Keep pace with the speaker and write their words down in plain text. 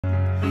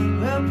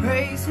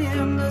Praise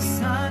him, the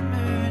sun,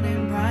 moon,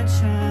 and bright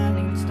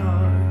shining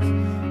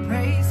stars.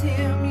 Praise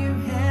him, you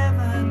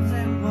heavens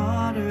and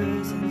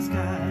waters and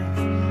skies.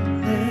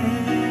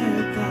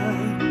 Let the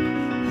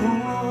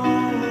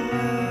whole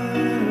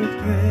earth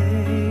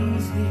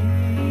praise him.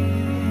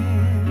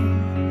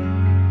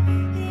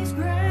 He's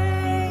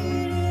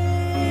great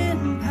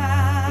in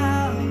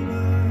power.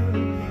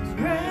 He's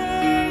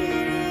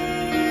great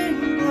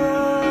in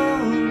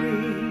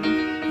glory.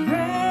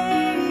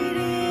 Great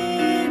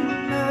in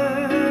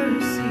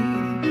mercy.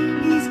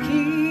 He's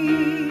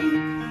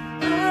King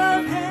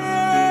of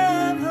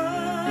heaven.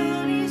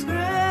 He's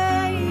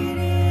great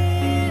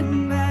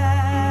in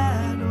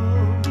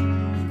battle.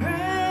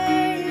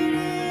 Great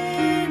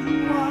in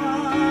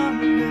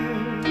wonder.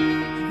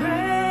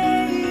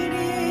 Great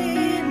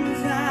in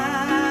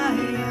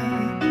Zion.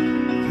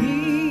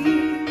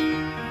 King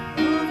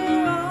over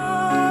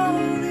all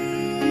the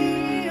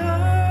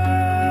earth.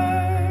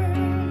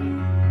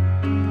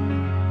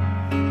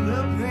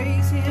 Well,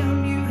 praise him,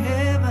 you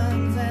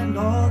heavens and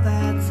all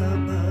that's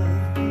above.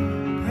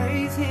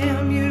 Praise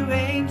him, you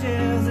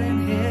angels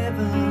and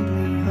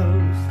heavenly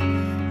hosts.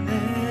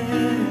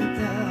 Let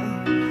the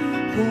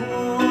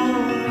whole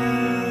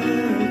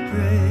earth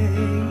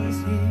praise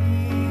him.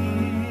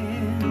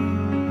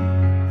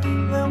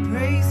 Well,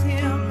 praise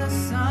him, the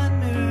sun,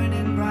 moon,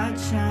 and bright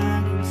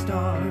shining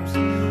stars.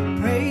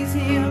 Praise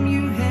him,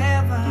 you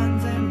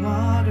heavens and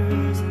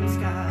waters and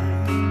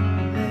skies.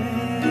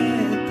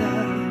 Let the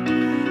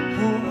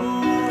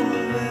whole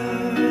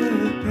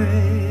earth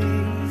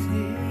praise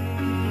him.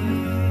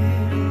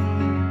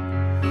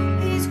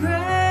 He's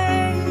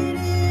great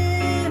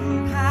in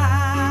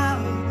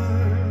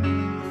power,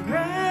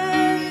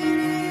 great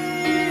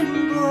in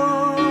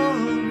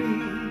glory.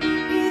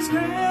 He's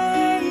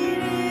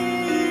great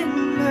in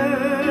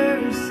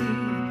mercy.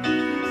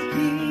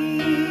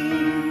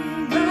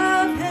 King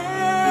of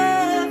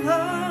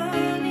heaven.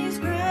 He's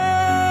great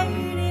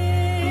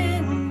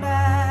in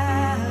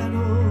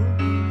battle.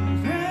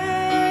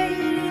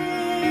 Great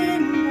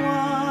in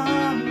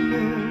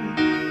wonder.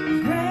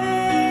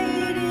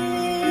 Great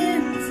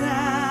in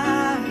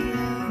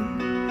Zion.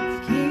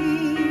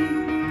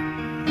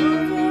 King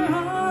over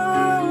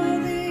all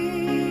the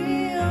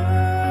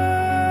earth.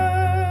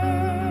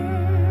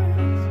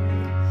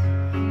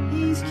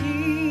 He's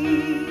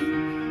King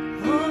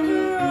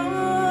over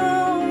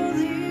all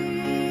the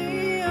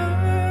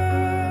earth.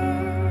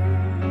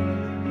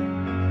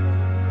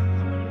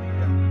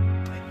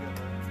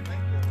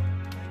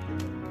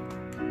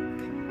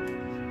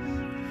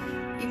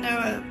 You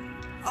know,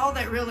 all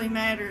that really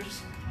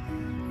matters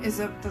is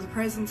that the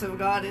presence of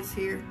God is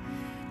here.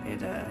 It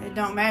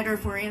don't matter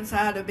if we're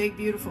inside a big,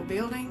 beautiful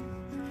building,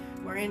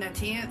 we're in a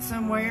tent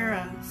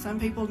somewhere. Some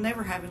people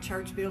never have a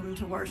church building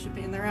to worship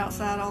in. They're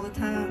outside all the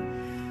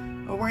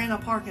time. Or we're in a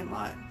parking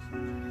lot.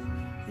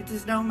 It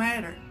just don't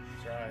matter.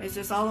 It's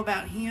just all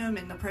about him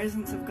and the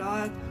presence of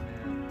God.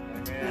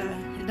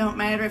 It don't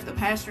matter if the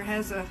pastor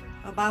has a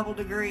Bible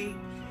degree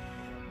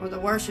or the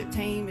worship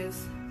team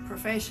is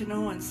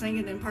professional and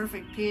singing in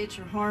perfect pitch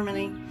or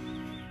harmony.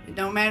 It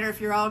don't matter if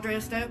you're all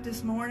dressed up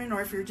this morning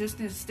or if you're just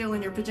still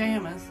in your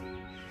pajamas.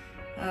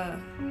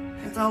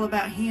 It's all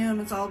about him.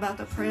 It's all about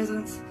the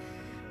presence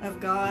of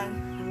God.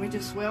 And we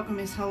just welcome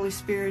his Holy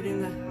Spirit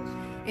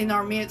in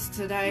our midst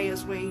today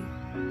as we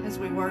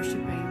worship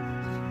him.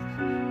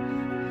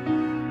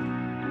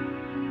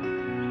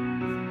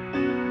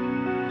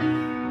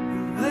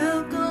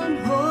 Welcome,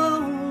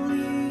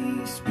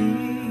 Holy Spirit,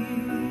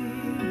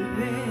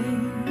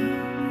 and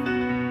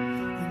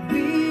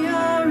we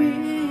are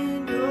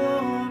in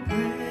your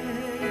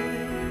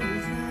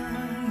presence.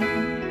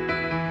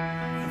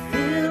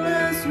 Fill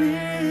us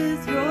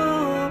with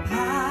your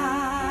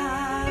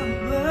power,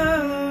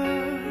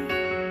 live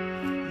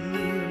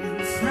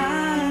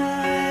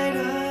inside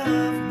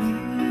of me.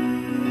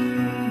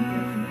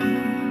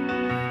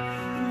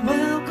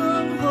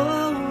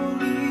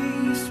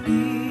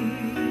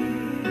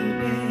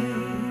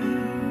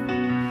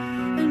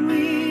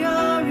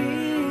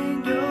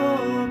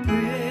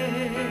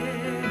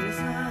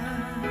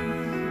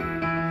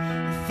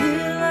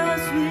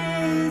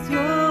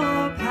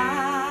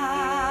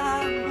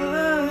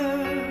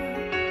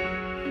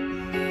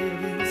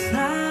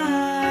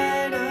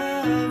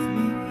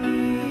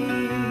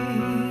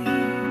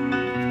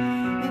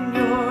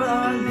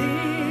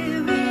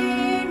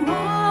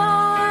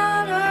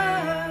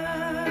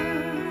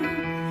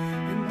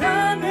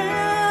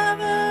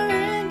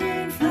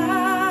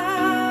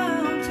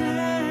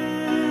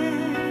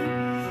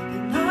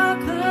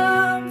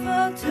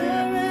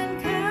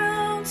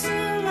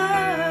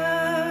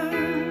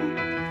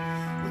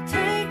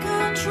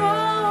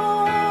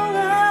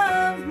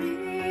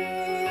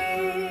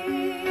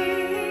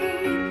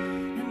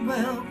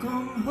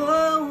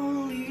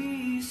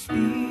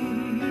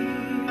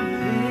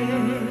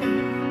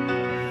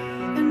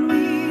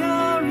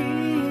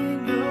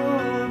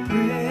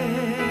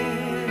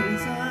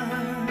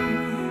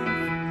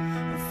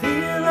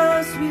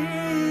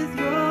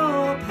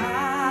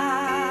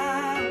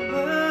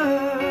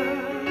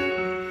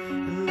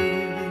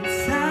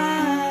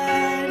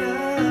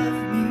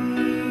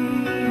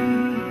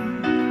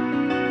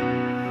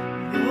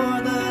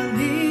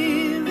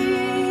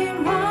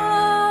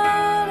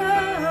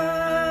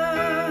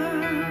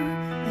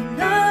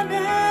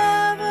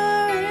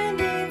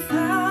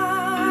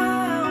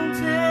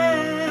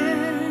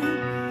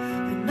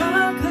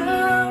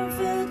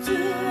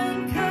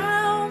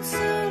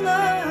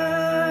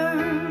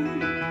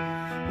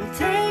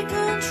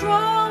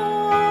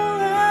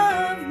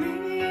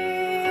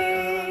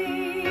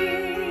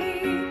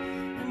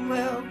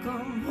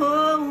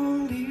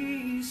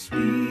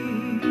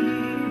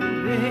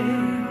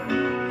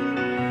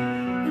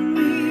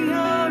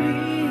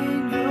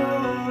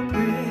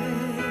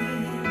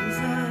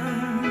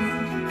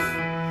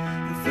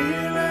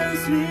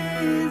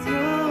 with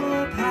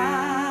your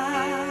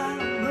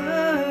power.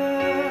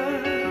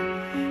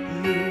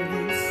 Live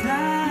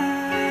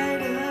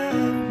inside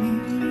of me.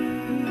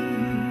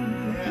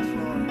 Yes,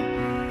 Lord.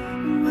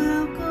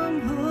 Welcome,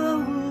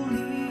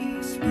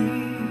 Holy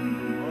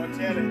Spirit. Oh,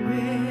 tell it.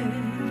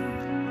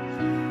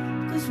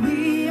 'Cause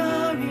we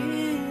are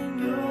in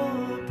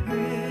your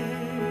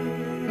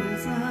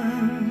presence.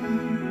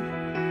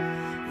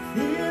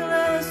 Fill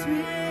us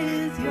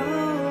with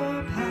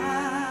your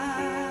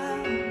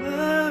power.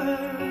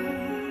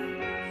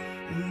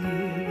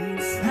 Live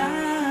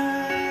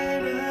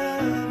inside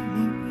of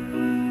me.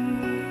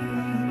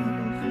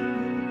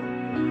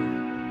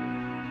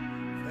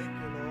 Thank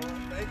you, Lord.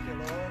 Thank you,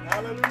 Lord.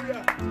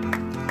 Hallelujah.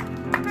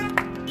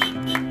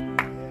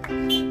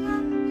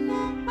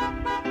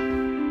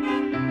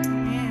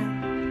 Amen.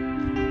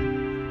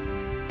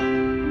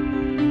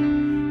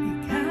 He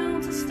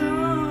counts the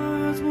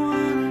stars,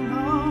 one and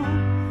all.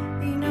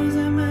 He knows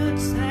how much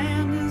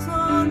sand is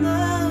on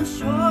the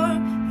shore.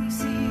 He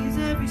sees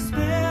every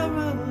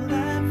sparrow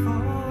that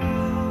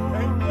falls.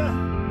 Thank you.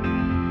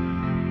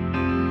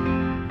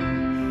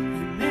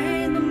 He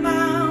made the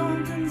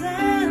mountains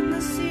and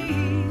the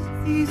seas.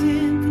 He's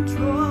in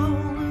control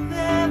of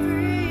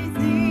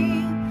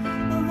everything,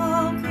 of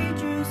all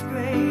creatures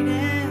great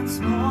and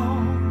small.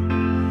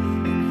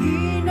 And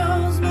he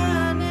knows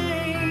my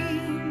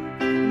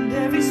name and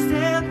every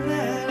step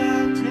that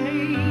I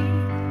take,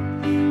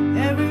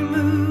 every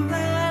move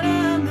that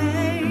I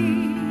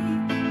make,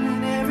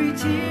 and every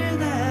tear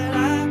that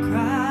I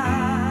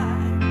cry.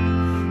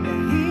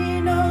 Yeah,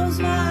 he knows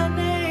my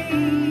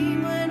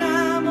name when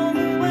I'm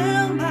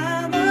overwhelmed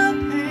by the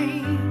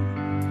pain.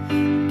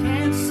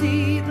 Can't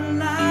see the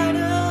light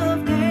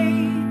of day,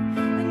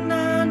 and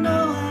I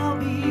know I'll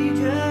be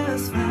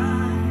just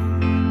fine,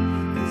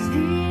 'cause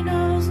he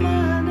knows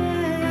my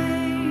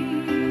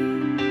name.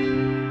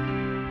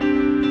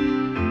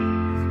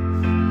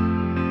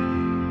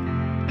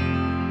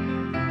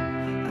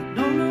 I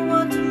don't know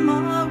what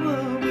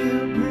tomorrow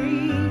will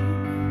bring,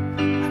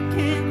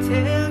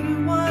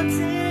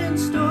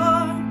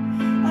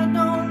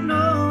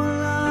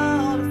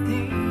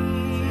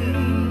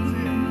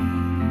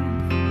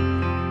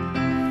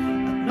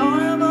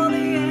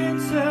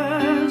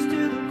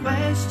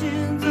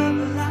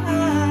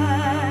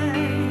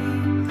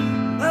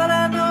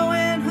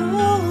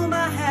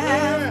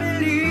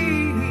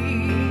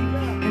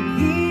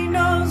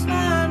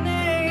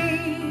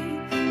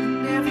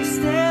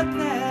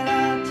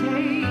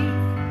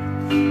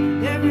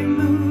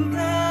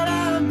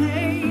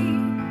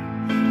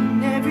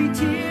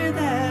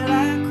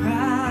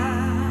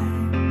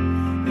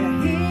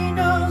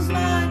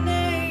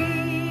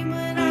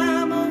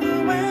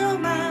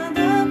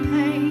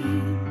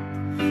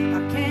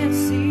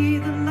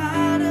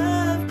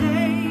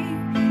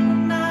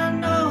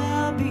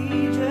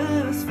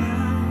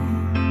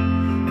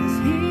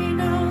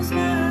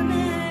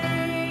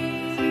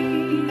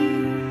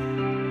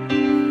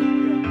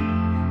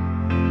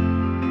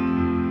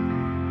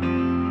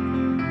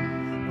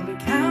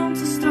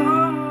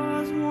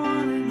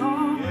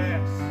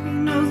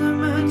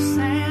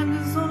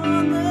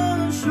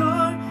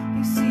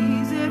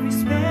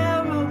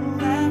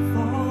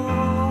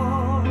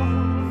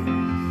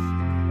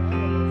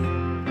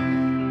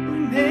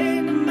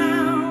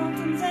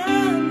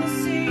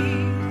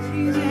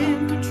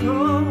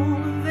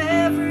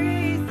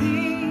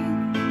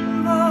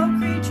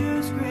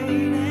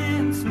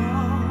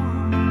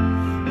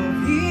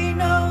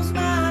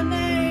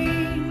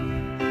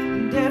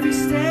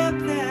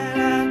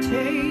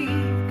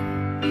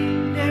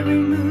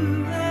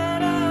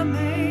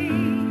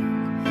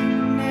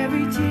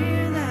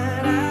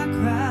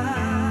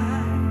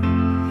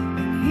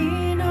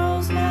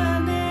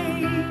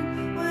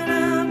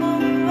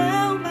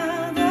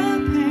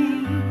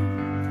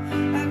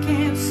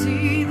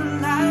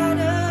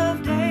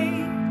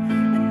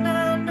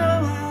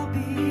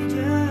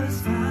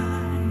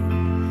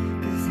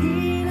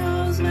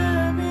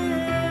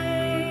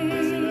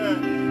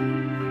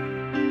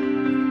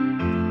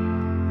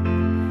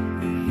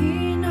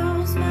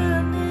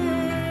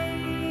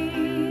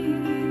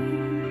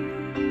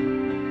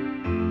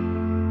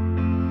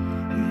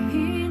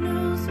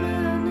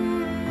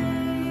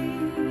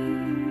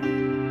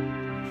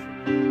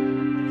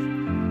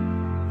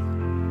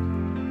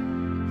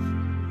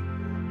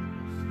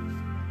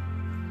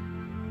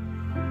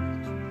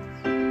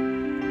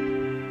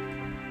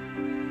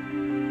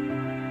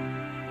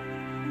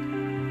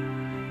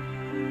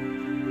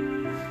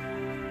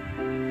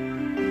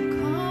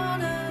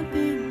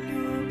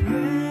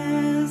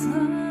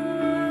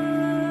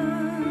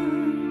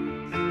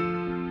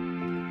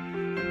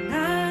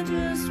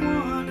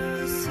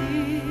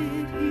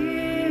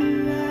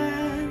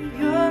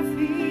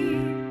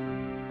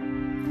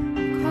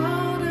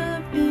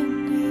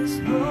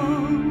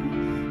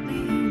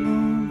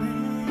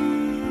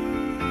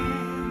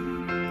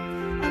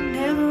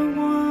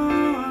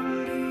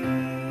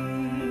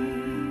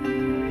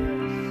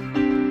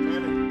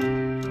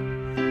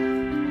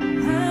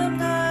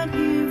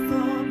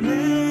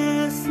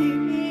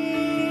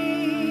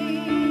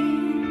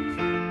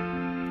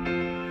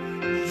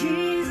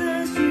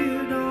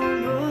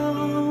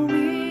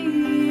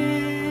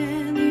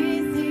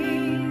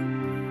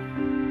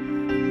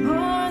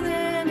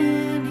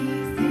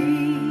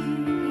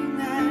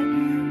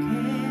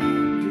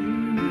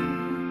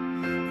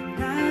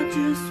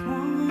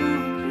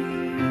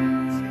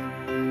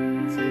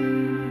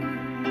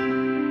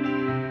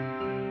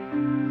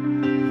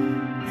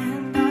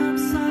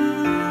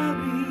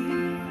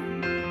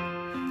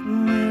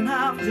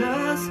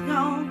 just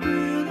gone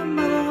through the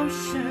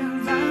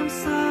motions. I'm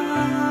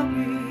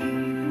sorry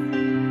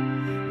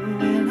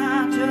when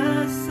I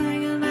just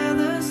sang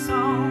another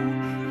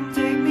song.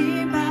 Take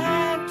me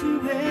back to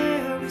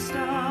where we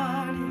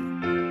started.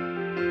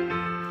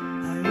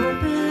 I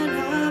open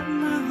up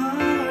my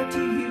heart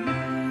to you.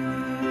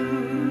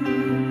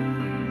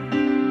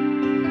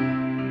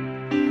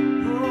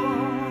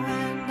 Oh,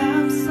 and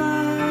I'm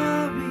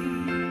sorry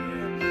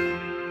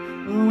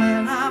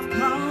when I've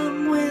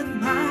come with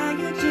my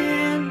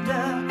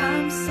agenda.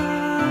 I'm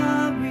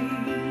sorry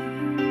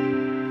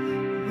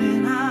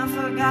when I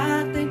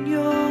forgot that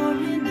you're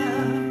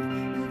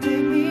enough.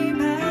 Take me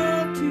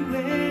back to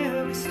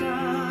where we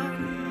started.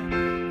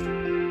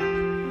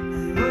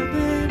 I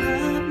open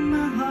up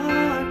my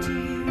heart to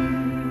you,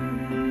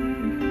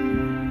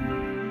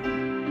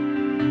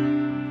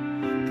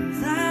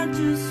 'cause I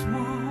just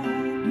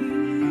want you,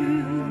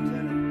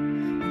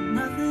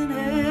 nothing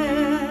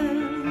else,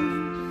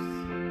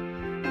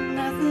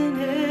 nothing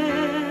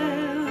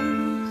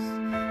else,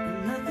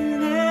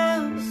 nothing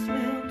else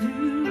will do.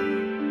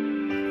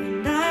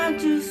 And I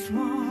just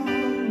want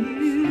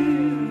you,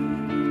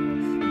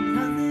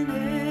 nothing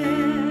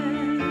else,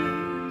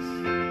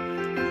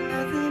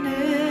 nothing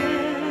else,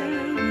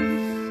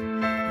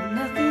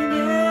 nothing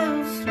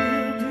else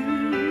will do.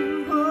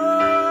 Oh,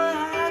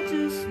 I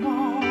just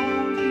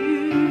want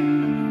you,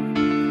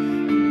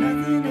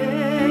 nothing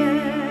else,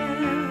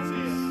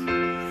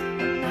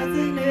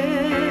 nothing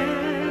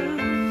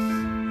else,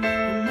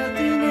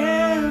 nothing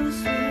else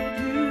will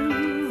do.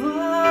 Oh,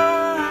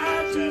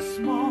 I just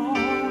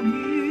want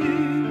you,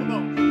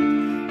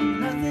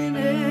 nothing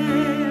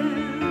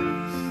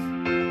else,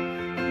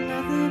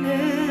 nothing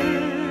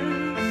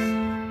else,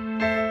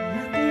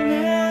 nothing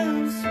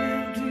else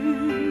will do.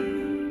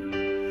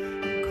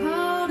 I'm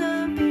caught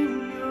up in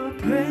your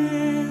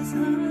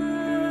presence.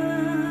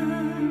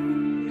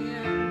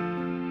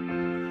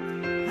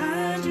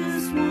 I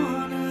just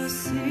wanna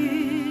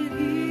sit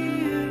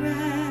here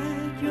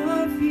at your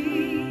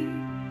feet.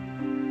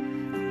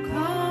 I'm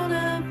caught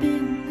up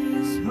in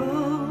this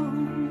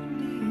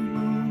holy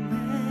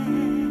moment.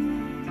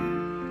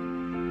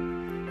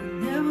 I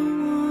never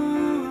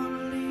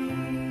wanna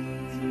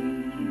leave.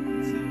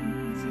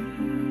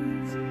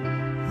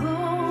 Oh,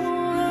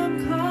 I'm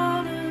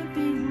caught up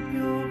in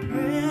your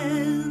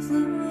presence.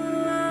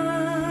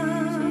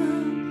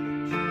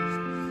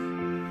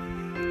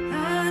 I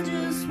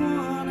just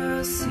wanna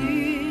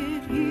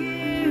sit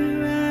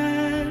here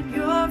at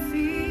your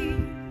feet.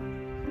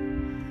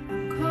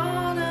 I'm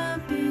caught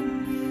up in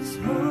this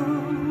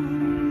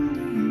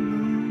holy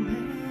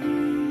moment.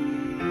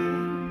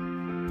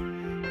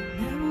 I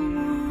never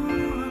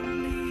wanna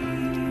leave.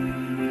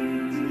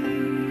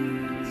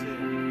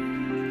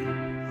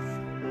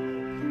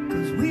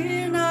 'Cause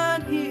we're not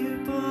here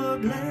for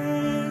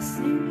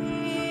blessings.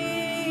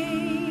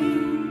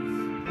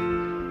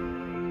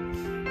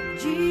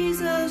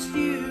 Jesus,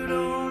 you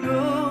don't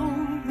owe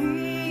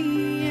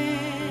me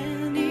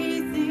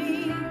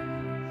anything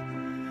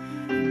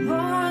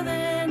more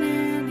than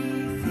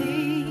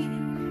anything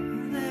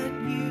that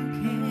you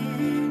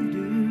can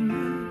do.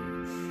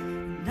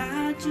 And I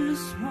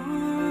just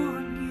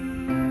want you,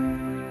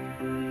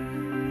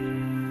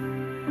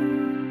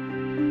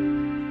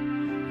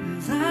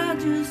 'cause I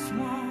just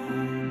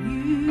want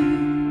you,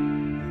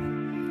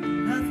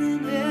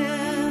 nothing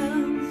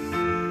else,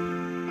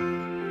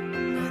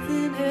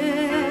 nothing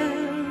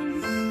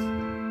else,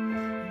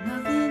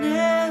 nothing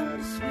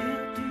else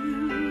will do.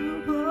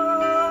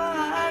 Oh,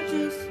 I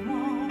just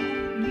want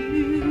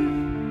you,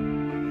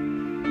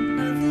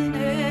 nothing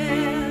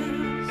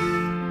else,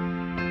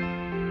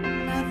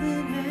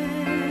 nothing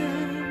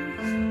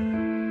else,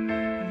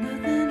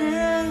 nothing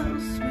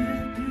else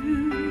will do.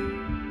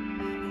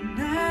 And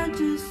I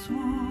just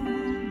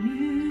want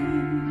you,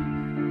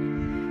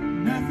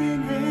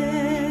 nothing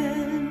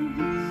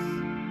else,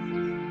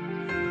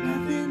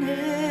 nothing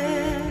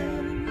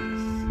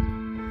else,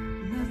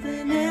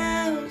 nothing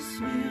else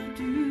will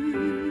do.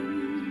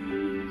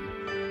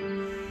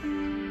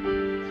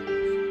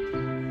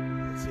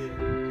 That's it.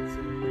 That's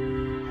it.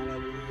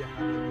 Hallelujah.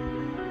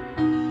 Hallelujah.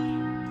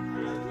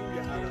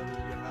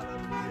 Hallelujah.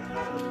 Hallelujah.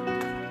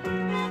 Hallelujah.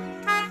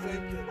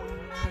 Thank you, Lord.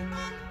 Thank you,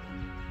 Lord.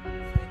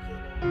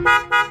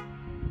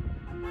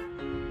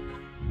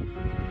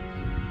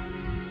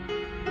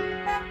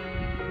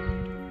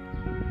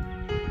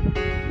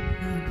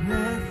 I'd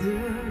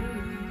rather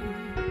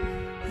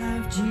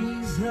have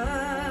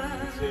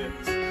Jesus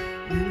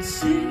than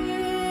silver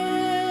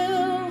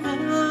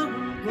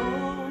and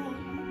gold.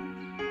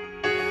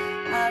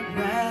 I'd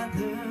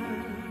rather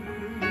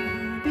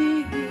be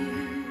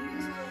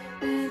his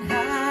than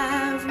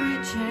have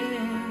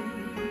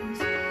riches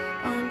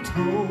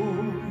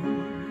untold.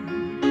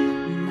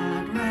 And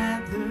I'd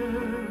rather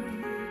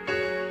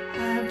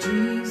have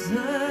Jesus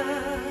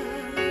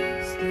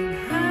than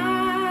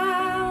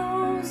houses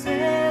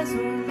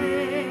or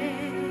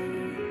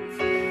lands.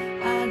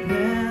 I'd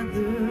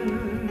rather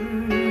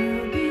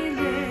be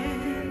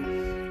led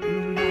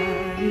by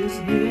his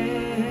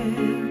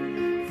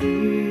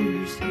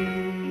nephew's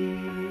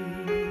hand.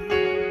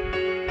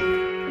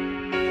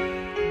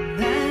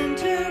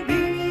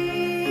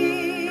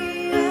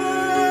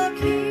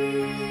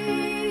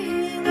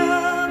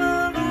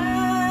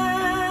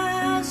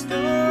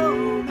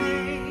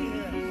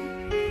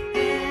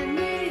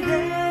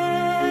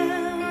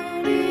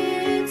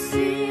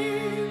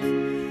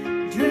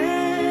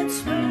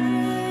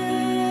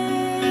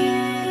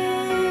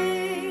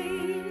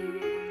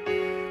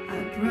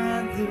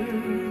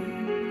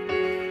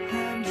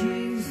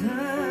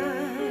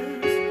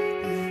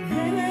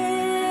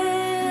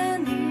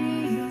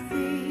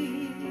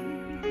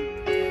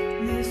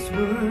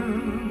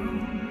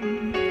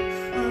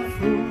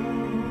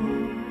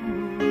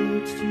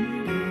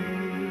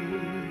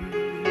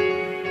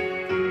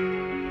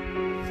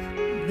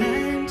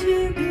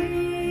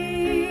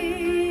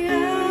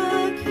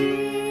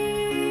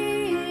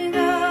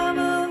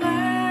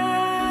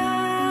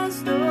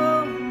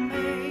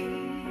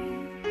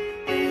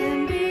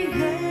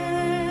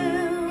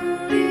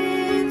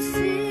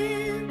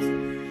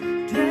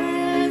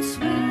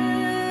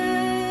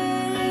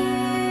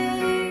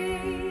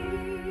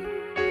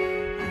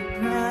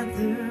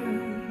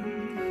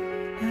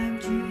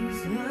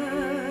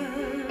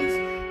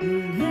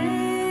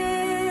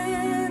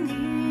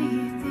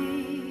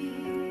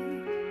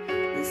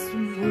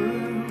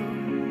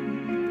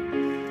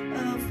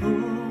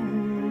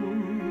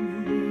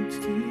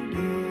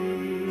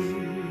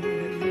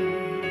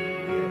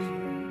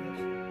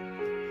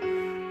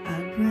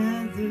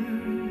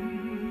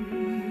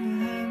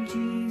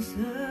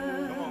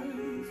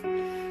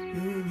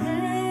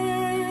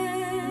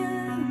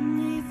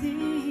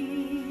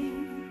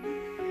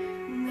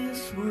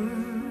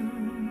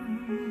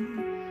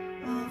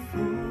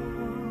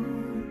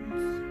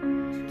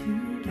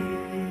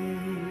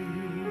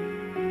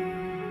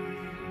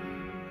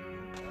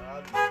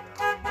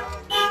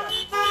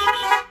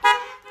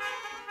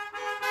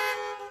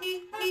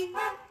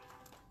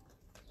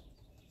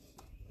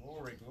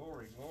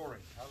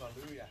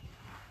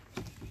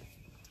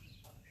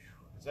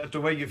 Is that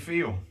the way you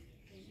feel?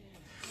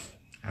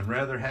 I'd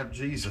rather have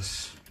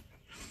Jesus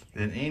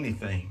than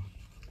anything.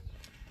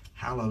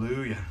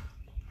 Hallelujah.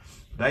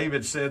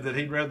 David said that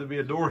he'd rather be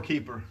a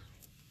doorkeeper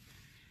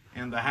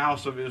in the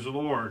house of his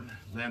Lord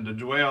than to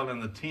dwell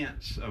in the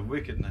tents of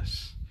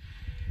wickedness.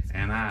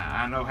 And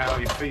I know how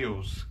he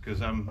feels,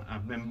 because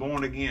I've been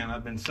born again.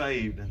 I've been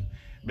saved and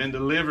been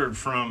delivered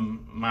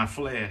from my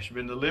flesh,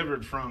 been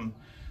delivered from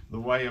the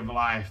way of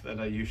life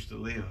that I used to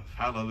live.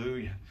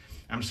 Hallelujah.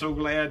 I'm so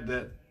glad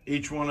that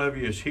each one of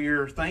you is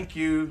here. Thank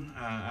you.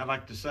 I'd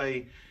like to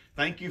say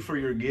thank you for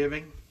your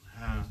giving.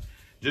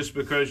 Just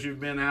because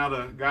you've been out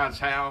of God's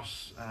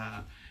house,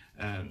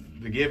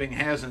 the giving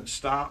hasn't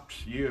stopped.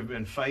 You have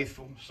been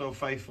faithful, so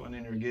faithful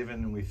in your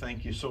giving, and we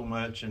thank you so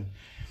much. And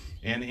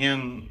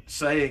in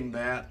saying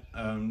that,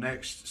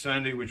 next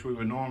Sunday, which we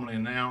would normally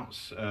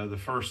announce, the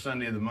first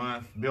Sunday of the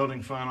month,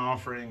 building fund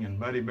offering and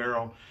Buddy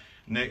Barrel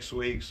next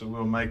week, so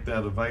we'll make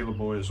that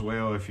available as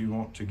well if you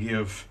want to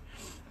give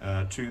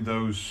to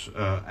those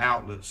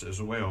outlets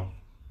as well.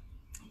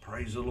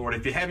 Praise the Lord.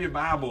 If you have your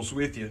Bibles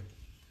with you,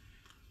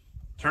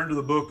 turn to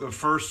the book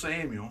of 1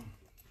 Samuel.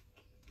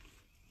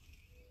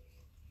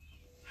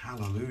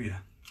 Hallelujah.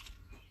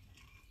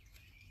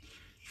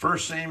 1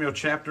 Samuel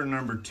chapter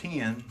number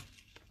 10,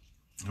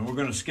 and we're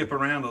going to skip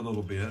around a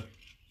little bit.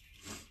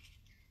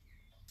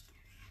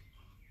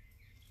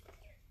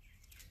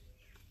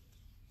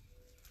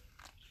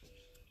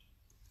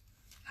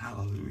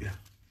 Hallelujah.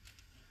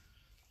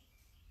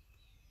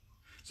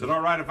 Is it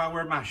all right if I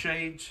wear my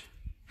shades?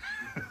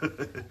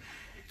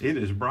 It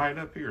is bright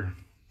up here.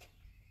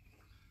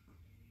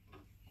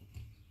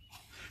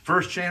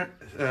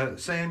 1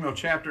 Samuel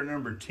chapter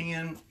number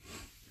 10,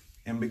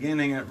 and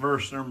beginning at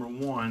verse number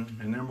 1,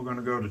 and then we're going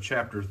to go to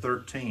chapter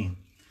 13.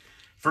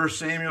 1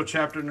 Samuel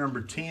chapter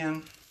number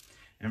 10,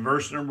 and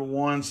verse number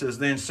 1 says,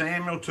 Then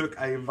Samuel took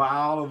a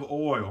vial of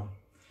oil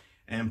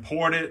and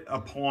poured it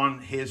upon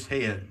his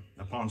head,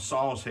 upon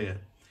Saul's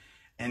head,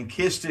 and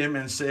kissed him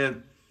and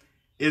said,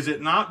 Is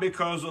it not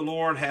because the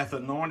Lord hath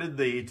anointed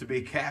thee to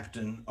be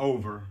captain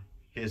over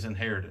his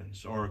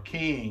inheritance, or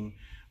king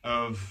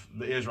of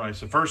the Israelites?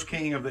 The first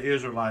king of the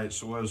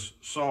Israelites was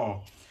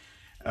Saul.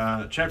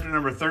 Chapter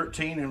number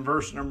 13 and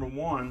verse number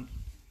 1,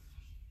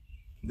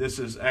 this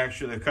is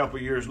actually a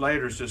couple years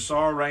later. It says,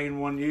 Saul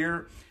reigned 1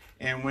 year,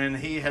 and when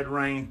he had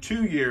reigned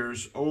 2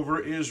 years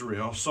over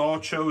Israel, Saul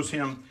chose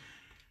him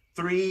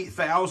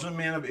 3,000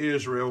 men of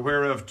Israel,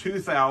 whereof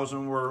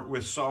 2,000 were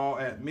with Saul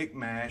at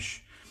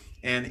Michmash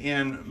and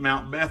in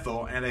Mount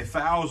Bethel, and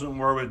 1,000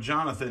 were with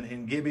Jonathan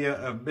in Gibeah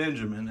of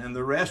Benjamin. And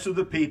the rest of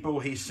the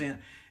people he sent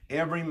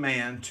every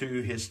man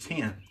to his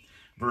tent.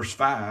 Verse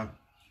 5,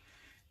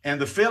 And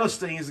the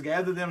Philistines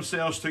gathered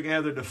themselves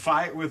together to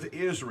fight with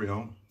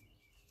Israel,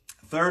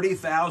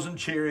 30,000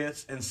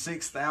 chariots and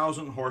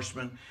 6,000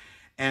 horsemen,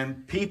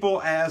 and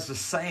people as the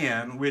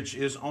sand which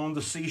is on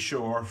the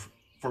seashore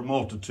for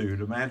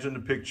multitude. Imagine the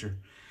picture.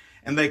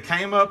 And they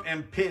came up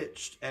and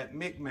pitched at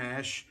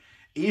Michmash,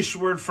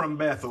 eastward from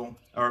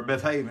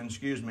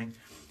Bethaven,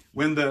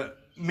 when the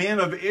men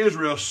of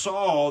Israel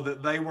saw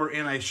that they were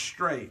in a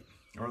strait,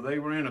 or they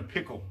were in a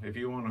pickle, if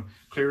you want to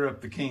clear up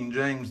the King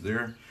James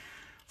there.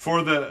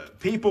 For the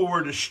people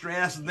were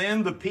distressed.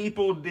 Then the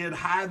people did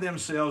hide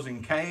themselves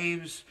in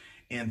caves,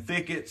 in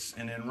thickets,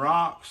 and in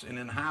rocks, and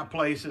in high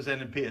places,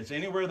 and in pits,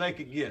 anywhere they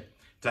could get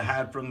to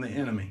hide from the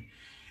enemy.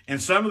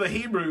 And some of the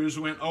Hebrews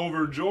went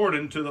over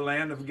Jordan to the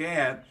land of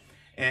Gad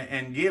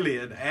and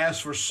Gilead. As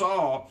for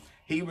Saul,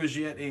 he was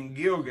yet in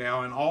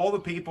Gilgal, and all the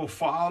people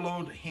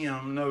followed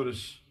him,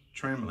 notice,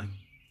 trembling.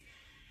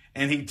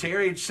 And he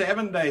tarried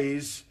 7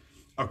 days,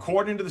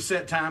 according to the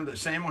set time that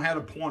Samuel had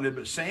appointed.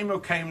 But Samuel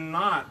came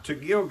not to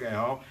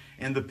Gilgal,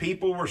 and the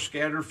people were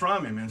scattered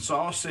from him. And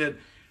Saul said,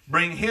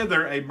 Bring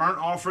hither a burnt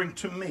offering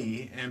to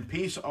me, and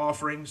peace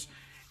offerings.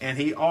 And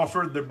he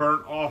offered the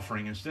burnt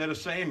offering. Instead of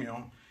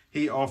Samuel,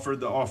 he offered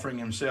the offering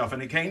himself.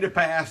 And it came to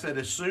pass that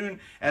as soon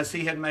as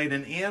he had made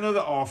an end of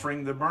the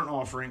offering, the burnt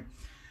offering,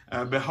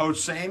 behold,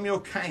 Samuel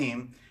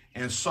came,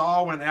 and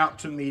Saul went out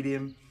to meet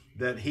him,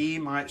 that he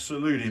might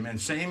salute him.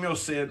 And Samuel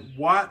said,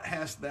 What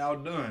hast thou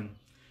done?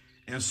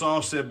 And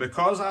Saul said,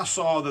 Because I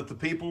saw that the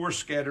people were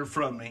scattered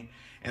from me,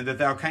 and that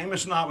thou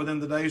camest not within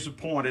the days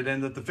appointed,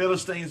 and that the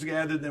Philistines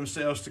gathered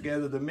themselves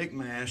together to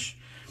Michmash.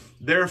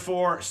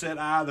 Therefore said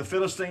I, The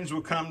Philistines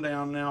will come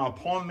down now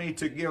upon me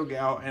to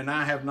Gilgal, and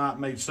I have not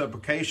made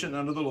supplication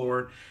unto the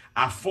Lord.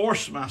 I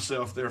forced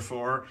myself,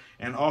 therefore,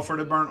 and offered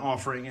a burnt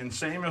offering. And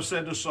Samuel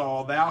said to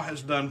Saul, Thou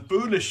hast done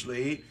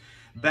foolishly.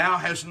 Thou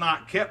hast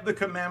not kept the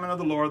commandment of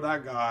the Lord thy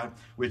God,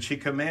 which he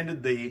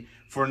commanded thee.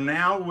 For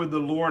now would the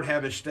Lord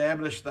have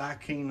established thy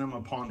kingdom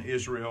upon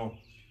Israel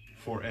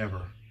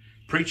forever.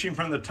 Preaching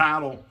from the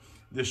title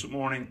this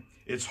morning,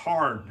 It's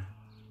Hard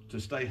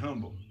to Stay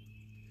Humble.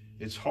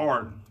 It's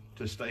hard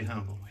to stay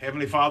humble.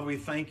 Heavenly Father, we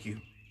thank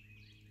you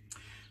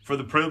for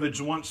the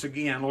privilege once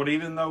again. Lord,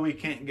 even though we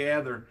can't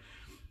gather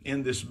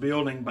in this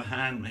building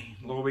behind me,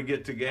 Lord, we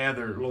get to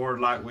gather, Lord,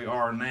 like we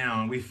are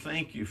now, and we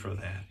thank you for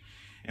that.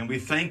 And we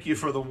thank you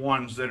for the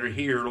ones that are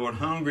here, Lord,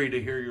 hungry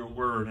to hear your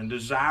word and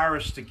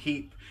desirous to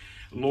keep,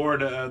 Lord,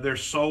 their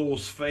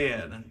souls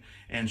fed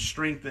and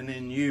strengthened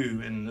in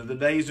you. And the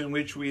days in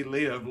which we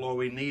live, Lord,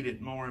 we need it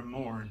more and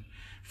more.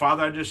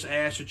 Father, I just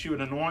ask that you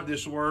would anoint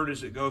this word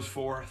as it goes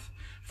forth.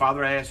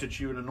 Father, I ask that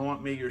you would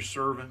anoint me, your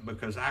servant,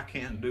 because I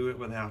can't do it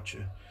without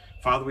you.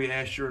 Father, we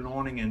ask your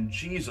anointing in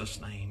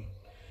Jesus' name.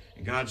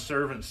 And God's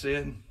servant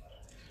said,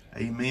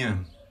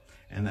 amen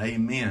and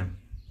amen.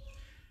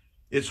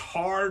 It's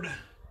hard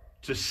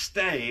to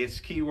stay, it's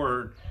a key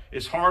word,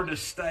 it's hard to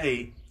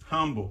stay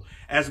humble.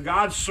 As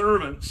God's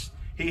servants,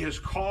 he has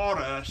called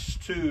us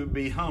to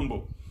be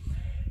humble.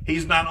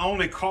 He's not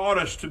only called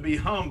us to be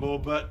humble,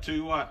 but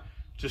to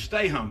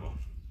stay humble.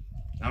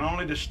 Not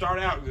only to start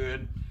out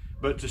good,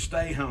 but to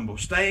stay humble.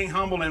 Staying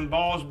humble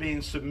involves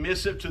being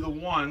submissive to the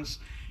ones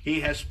he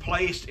has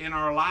placed in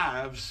our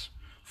lives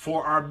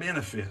for our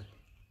benefit.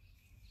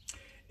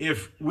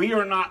 If we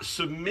are not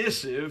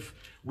submissive,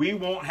 we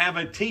won't have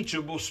a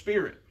teachable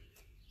spirit.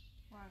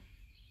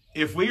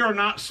 If we are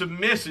not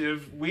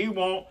submissive, we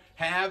won't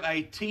have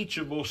a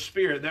teachable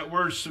spirit. That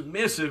word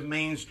submissive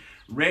means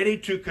ready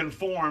to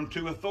conform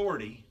to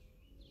authority.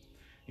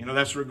 You know,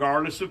 that's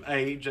regardless of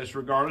age, that's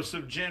regardless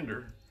of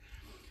gender.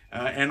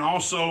 And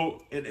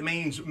also, it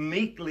means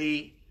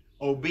meekly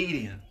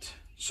obedient.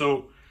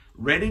 So,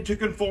 ready to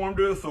conform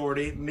to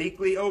authority,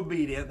 meekly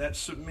obedient, that's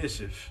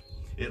submissive.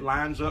 It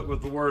lines up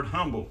with the word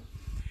humble.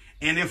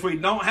 And if we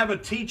don't have a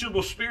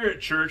teachable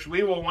spirit, church,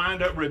 we will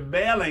wind up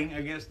rebelling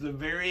against the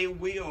very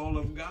will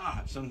of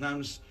God.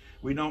 Sometimes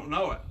we don't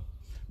know it,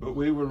 but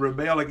we will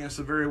rebel against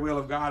the very will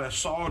of God as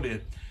Saul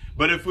did.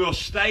 But if we'll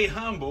stay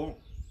humble,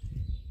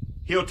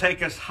 he'll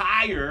take us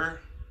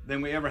higher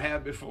than we ever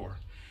have before.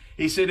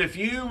 He said, if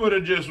you would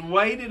have just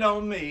waited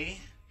on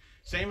me,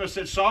 Samuel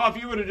said, Saul,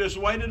 if you would have just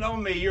waited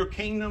on me, your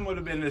kingdom would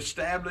have been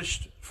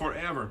established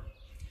forever.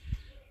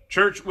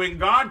 Church, when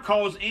God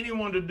calls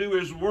anyone to do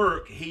his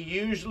work, he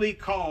usually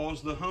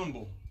calls the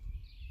humble.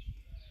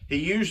 He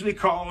usually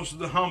calls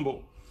the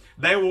humble.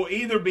 They will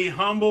either be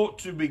humble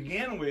to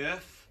begin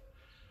with,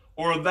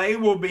 or they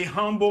will be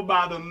humbled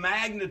by the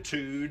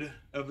magnitude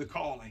of the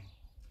calling.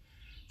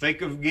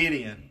 Think of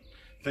Gideon.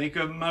 Think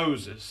of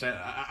Moses.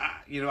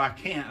 I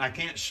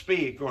can't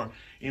speak, or,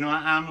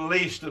 I'm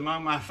least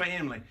among my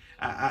family.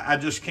 I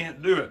just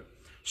can't do it.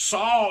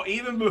 Saul,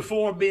 even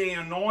before being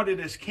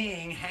anointed as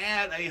king,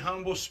 had a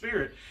humble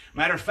spirit.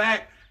 Matter of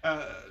fact,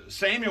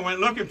 Samuel went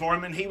looking for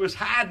him, and he was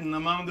hiding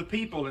among the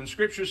people. And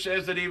Scripture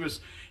says that he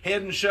was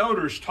head and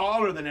shoulders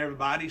taller than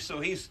everybody. So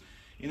he's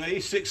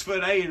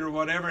 6'8" or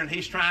whatever, and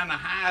he's trying to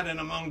hide in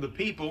among the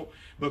people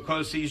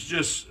because he's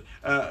just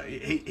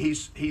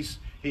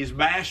he's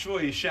bashful,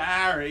 he's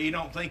shy, or he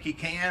don't think he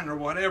can, or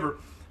whatever.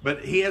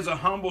 But he has a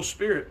humble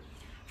spirit.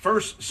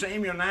 1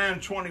 Samuel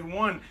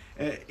 9:21,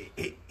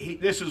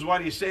 this is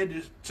what he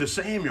said to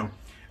Samuel.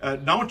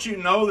 Don't you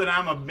know that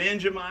I'm a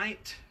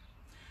Benjamite,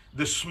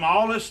 the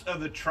smallest of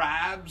the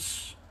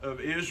tribes of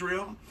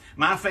Israel?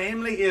 My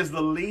family is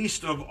the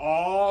least of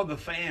all the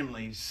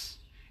families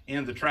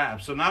in the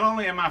tribe. So not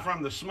only am I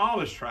from the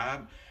smallest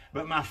tribe,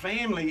 but my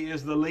family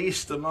is the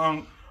least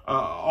among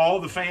all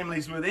the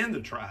families within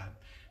the tribe.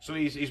 So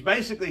he's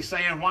basically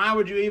saying, why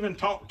would you even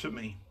talk to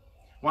me?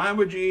 Why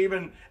would you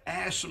even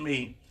ask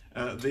me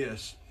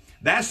this?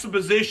 That's the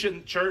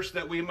position, church,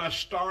 that we must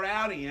start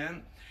out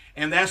in,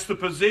 and that's the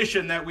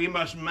position that we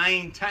must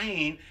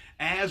maintain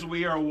as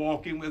we are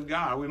walking with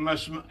God. We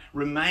must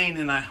remain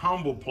in a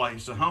humble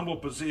place, a humble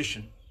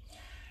position.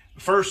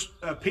 1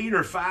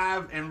 Peter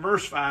 5 and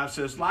verse 5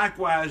 says,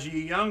 likewise,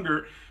 ye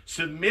younger,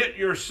 submit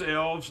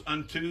yourselves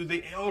unto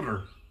the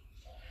elder.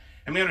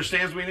 And we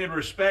understand we need to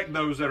respect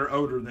those that are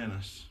older than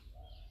us.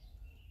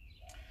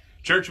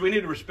 Church, we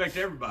need to respect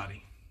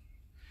everybody.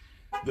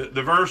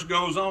 The verse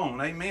goes on,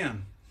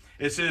 amen.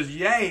 It says,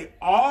 yea,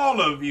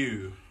 all of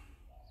you.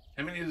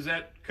 How many does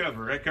that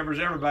cover? That covers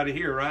everybody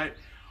here, right?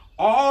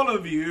 All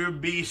of you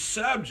be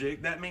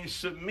subject, that means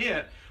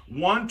submit,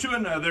 one to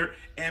another,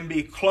 and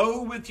be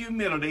clothed with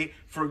humility,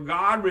 for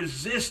God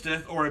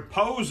resisteth or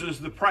opposes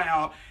the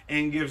proud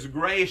and gives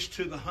grace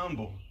to the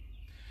humble.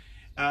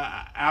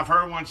 I've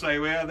heard one say,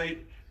 well,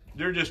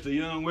 they're just a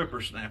young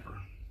whippersnapper.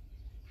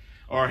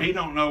 Or he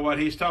don't know what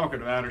he's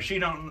talking about, or she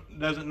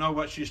doesn't know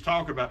what she's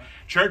talking about.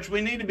 Church,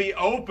 we need to be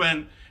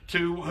open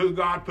to who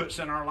God puts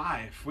in our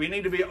life. We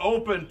need to be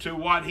open to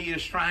what he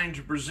is trying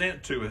to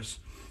present to us.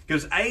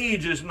 Because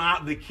age is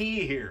not the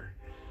key here.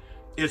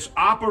 It's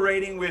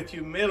operating with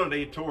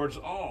humility towards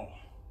all.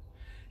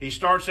 He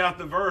starts out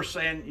the verse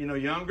saying,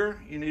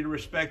 younger, you need to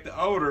respect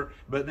the older.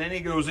 But then he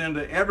goes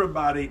into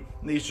everybody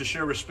needs to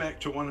show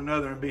respect to one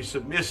another and be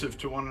submissive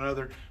to one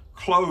another,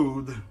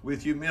 clothed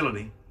with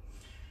humility.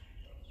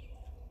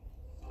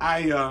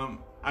 I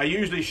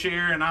usually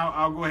share, and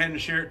I'll go ahead and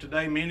share it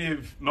today.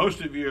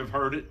 Most of you have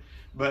heard it,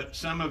 but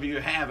some of you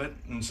haven't.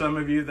 And some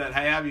of you that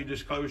have, you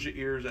just close your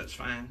ears, that's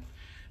fine.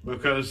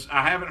 Because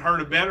I haven't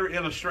heard a better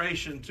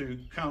illustration to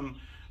come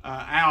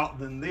out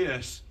than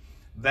this,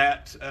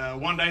 that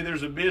one day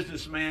there's a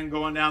businessman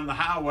going down the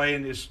highway,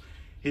 and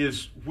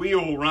his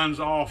wheel runs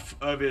off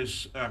of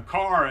his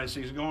car as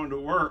he's going to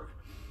work.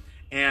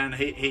 And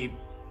he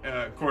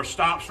of course,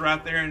 stops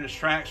right there in his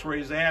tracks where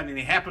he's at. And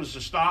he happens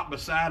to stop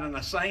beside an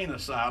insane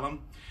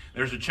asylum.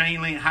 There's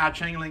a high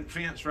chain link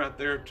fence right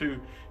there to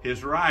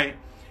his right.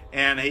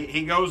 And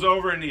he goes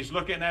over and he's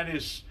looking at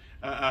his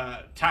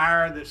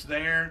tire that's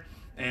there.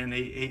 And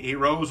he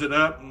rolls it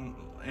up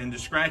and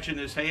just scratching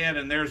his head.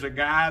 And there's a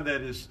guy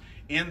that is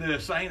in the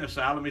insane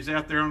asylum. He's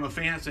out there on the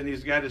fence and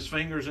he's got his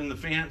fingers in the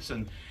fence.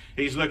 And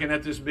he's looking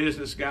at this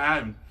business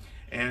guy.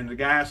 And the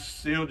guy's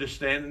still just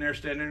standing there.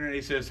 And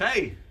he says,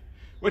 "Hey,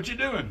 what you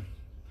doing?"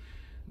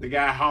 The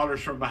guy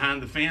hollers from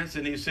behind the fence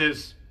and he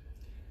says,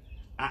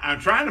 I'm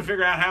trying to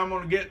figure out how I'm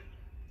going to get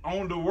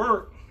on to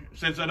work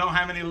since I don't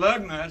have any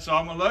lug nuts.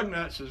 All my lug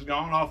nuts has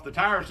gone off the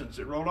tire since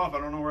it rolled off. I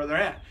don't know where they're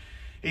at.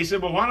 He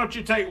said, "Well, why don't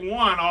you take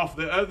one off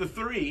the other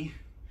three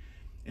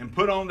and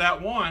put on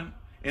that one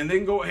and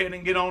then go ahead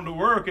and get on to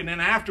work. And then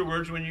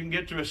afterwards, when you can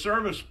get to a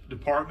service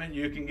department,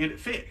 you can get it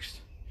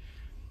fixed."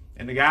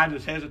 And the guy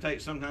just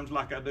hesitates sometimes,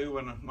 like I do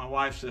when my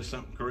wife says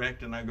something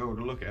correct and I go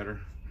to look at her.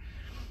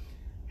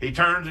 He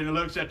turns and he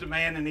looks at the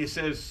man and he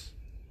says,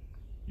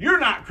 "You're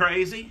not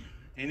crazy."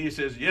 And he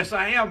says, "Yes,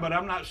 I am, but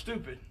I'm not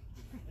stupid."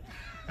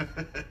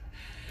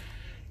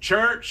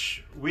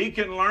 Church, we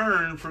can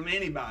learn from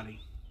anybody.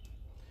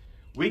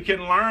 We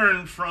can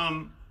learn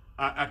from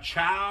a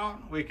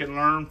child. We can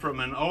learn from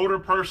an older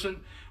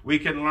person. We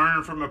can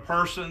learn from a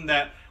person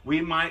that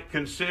we might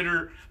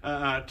consider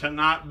to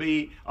not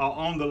be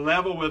on the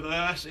level with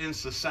us in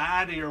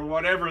society, or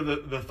whatever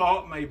the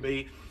thought may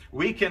be.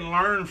 We can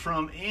learn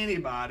from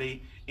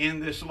anybody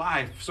in this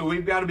life. So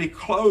we've got to be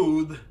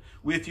clothed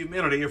with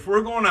humility. If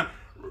we're going to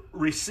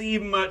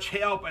receive much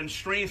help and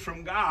strength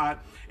from God,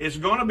 it's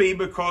going to be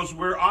because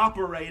we're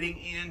operating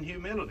in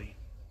humility.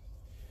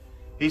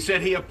 He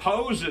said he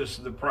opposes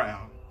the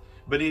proud,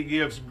 but he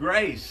gives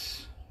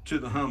grace to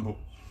the humble.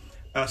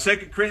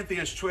 2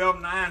 Corinthians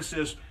 12:9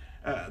 says,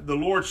 the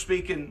Lord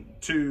speaking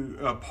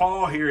to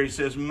Paul here, he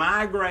says,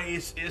 "My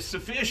grace is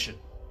sufficient."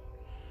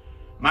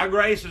 My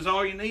grace is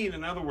all you need.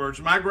 In other words,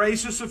 my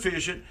grace is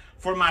sufficient,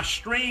 for my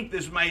strength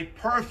is made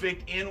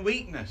perfect in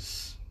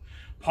weakness.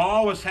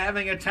 Paul was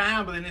having a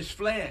time within his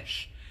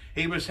flesh.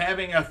 He was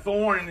having a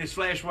thorn in his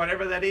flesh,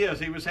 whatever that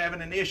is. He was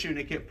having an issue and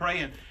he kept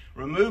praying,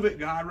 "Remove it,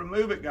 God,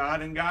 remove it,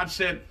 God." And God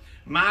said,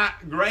 "My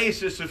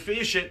grace is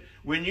sufficient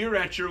when you're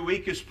at your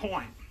weakest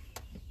point."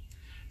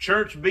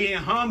 Church, being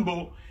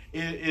humble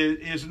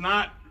is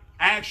not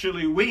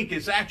actually weak,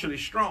 it's actually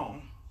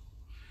strong.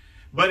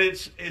 But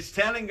it's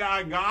telling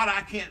God, "God,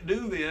 I can't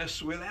do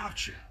this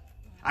without you.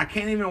 I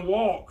can't even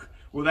walk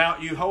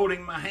without you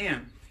holding my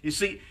hand." You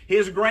see,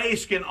 his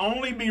grace can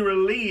only be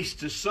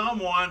released to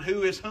someone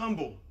who is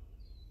humble.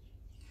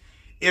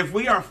 If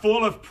we are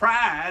full of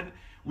pride,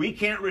 we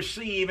can't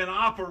receive and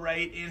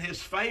operate in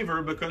his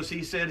favor, because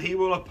he said he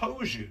will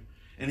oppose you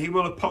and he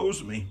will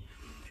oppose me.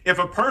 If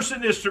a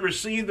person is to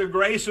receive the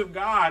grace of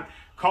God,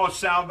 called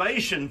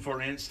salvation,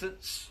 for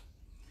instance,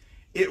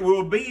 it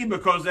will be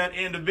because that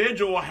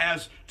individual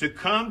has to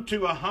come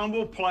to a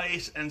humble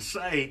place and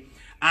say,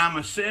 "I'm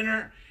a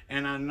sinner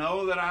and I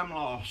know that I'm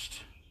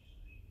lost."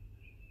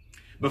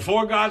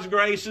 Before God's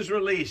grace is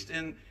released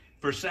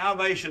for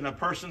salvation, a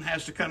person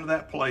has to come to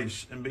that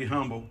place and be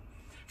humble.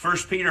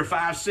 1 Peter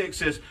 5:6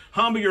 says,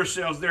 "Humble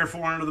yourselves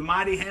therefore under the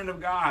mighty hand of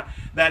God,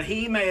 that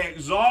he may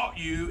exalt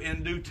you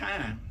in due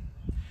time."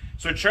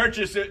 So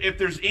churches, if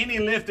there's any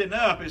lifting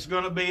up, it's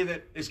going to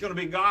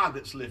be God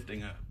that's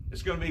lifting up.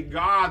 It's going to be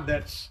God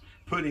that's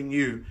putting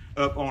you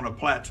up on a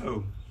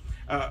plateau.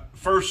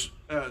 1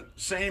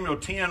 Samuel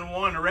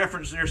 10:1, a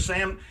reference there,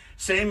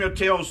 Samuel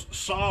tells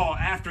Saul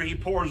after he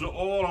pours the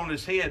oil on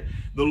his head,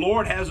 "The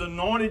Lord has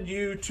anointed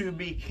you to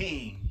be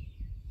king."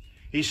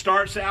 He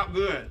starts out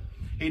good.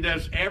 He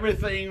does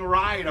everything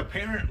right,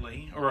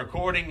 apparently, or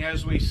according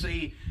as we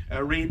see,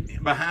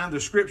 read behind the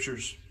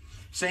scriptures.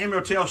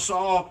 Samuel tells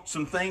Saul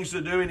some things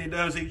to do, and he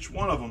does each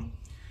one of them.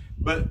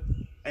 But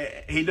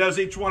he does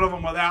each one of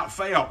them without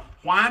fail.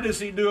 Why does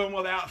he do them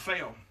without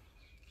fail?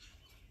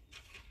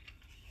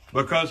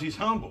 Because he's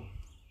humble.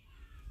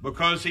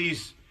 Because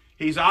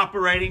he's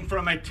operating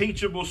from a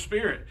teachable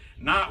spirit.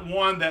 Not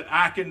one that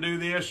I can do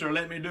this or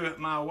let me do it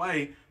my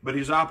way, but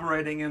he's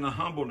operating in a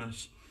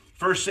humbleness.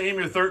 1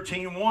 Samuel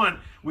 13:1,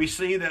 we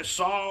see that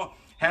Saul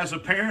has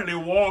apparently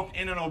walked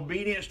in an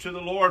obedience to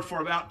the Lord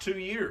for about 2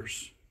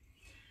 years.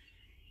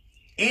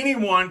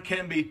 Anyone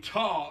can be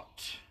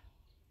taught,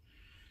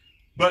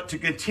 but to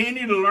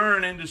continue to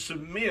learn and to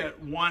submit,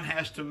 one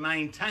has to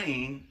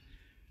maintain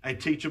a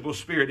teachable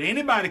spirit.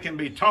 Anybody can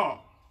be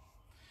taught,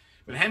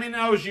 but how many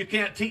knows you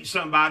can't teach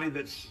somebody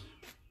that's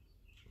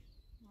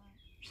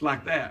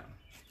like that?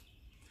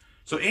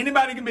 So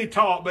anybody can be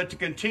taught, but to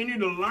continue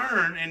to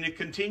learn and to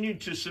continue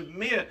to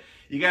submit,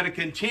 you got to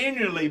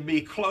continually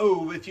be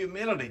clothed with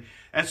humility.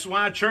 That's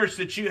why, church,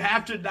 that you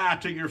have to die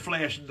to your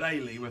flesh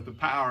daily with the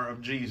power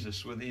of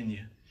Jesus within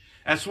you.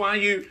 That's why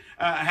you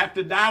have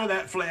to die to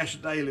that flesh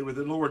daily with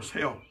the Lord's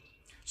help.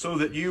 so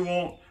that you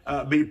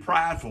won't be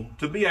prideful.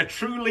 To be a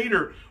true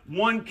leader,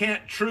 one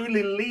can't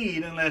truly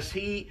lead unless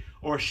he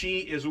or she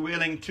is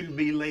willing to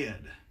be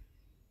led.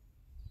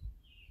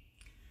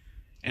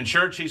 In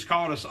church, he's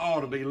called us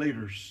all to be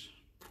leaders.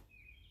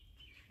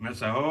 You might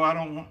say, oh, I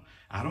don't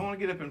want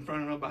to get up in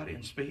front of nobody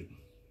and speak.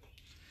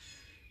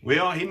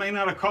 Well, he may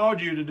not have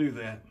called you to do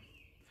that,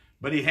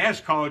 but he has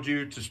called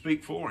you to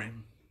speak for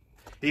him.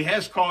 He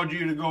has called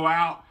you to go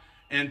out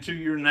and to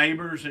your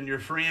neighbors and your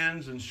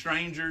friends and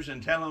strangers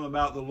and tell them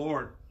about the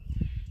Lord.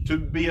 To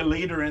be a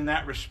leader in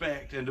that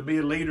respect, and to be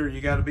a leader,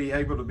 you got to be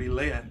able to be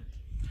led.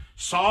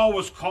 Saul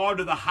was called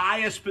to the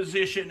highest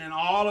position in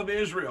all of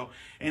Israel,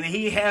 and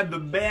he had the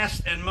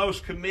best and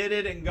most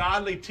committed and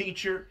godly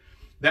teacher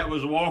that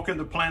was walking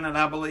the planet,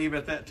 I believe,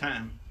 at that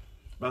time,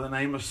 by the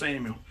name of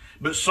Samuel.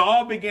 But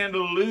Saul began to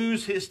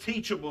lose his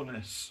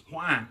teachableness.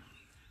 Why?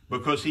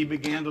 Because he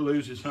began to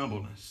lose his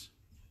humbleness.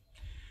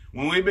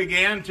 When we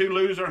began to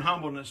lose our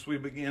humbleness, we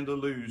began to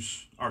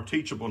lose our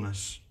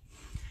teachableness.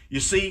 You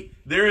see,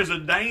 there is a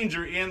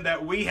danger in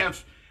that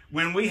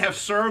when we have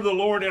served the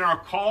Lord in our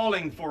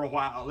calling for a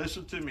while,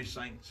 listen to me,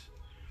 saints.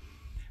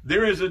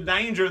 There is a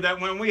danger that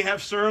when we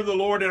have served the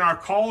Lord in our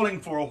calling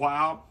for a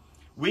while,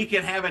 we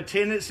can have a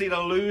tendency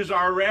to lose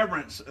our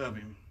reverence of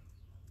him.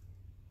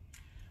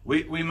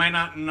 We may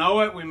not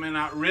know it, we may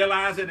not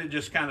realize it, it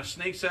just kind of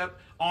sneaks up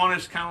on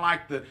us, kind of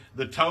like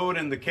the toad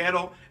in the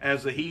kettle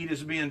as the heat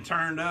is being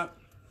turned up.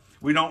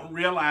 We don't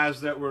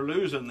realize that we're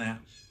losing that.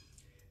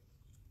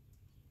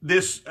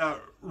 This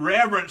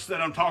reverence that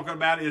I'm talking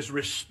about is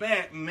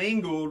respect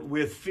mingled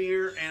with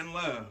fear and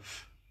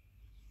love.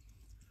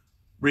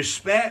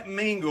 Respect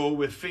mingled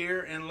with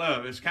fear and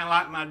love. It's kind of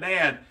like my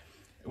dad,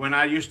 when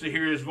I used to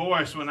hear his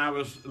voice when I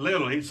was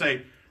little, he'd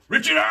say,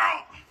 Richie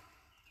Earl.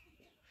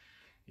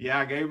 Yeah,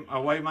 I gave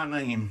away my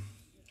name.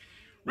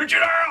 Richie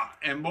Earl.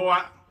 And boy,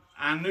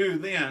 I knew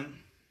then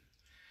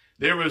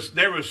there was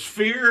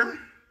fear.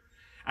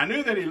 I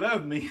knew that he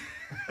loved me.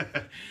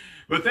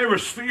 But there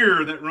was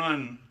fear that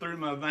run through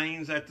my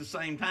veins at the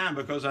same time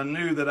because I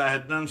knew that I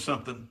had done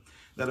something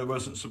that I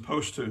wasn't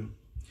supposed to.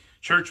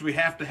 Church, we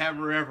have to have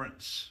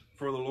reverence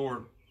for the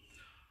Lord.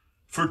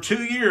 For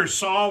 2 years,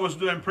 Saul was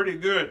doing pretty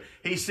good.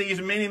 He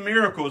sees many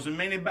miracles and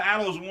many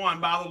battles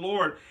won by the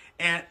Lord,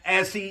 and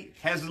as he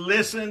has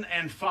listened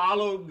and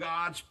followed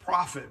God's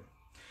prophet.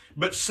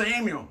 But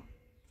Samuel,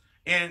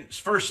 in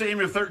 1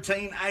 Samuel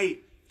 13:8,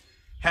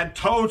 had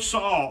told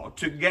Saul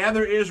to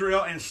gather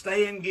Israel and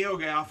stay in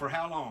Gilgal for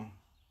how long?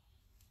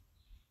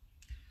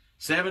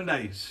 7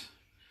 days.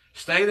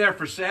 Stay there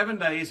for 7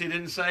 days. He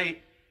didn't say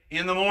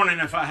in the morning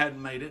if I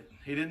hadn't made it.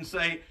 He didn't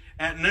say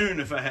at noon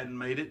if I hadn't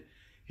made it.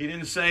 He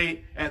didn't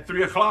say at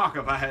 3 o'clock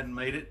if I hadn't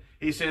made it.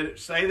 He said,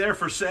 stay there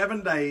for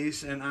 7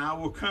 days and I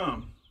will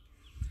come.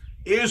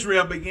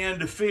 Israel began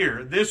to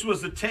fear. This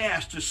was the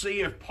test to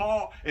see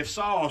if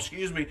Saul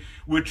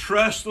would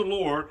trust the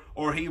Lord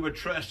or he would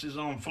trust his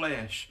own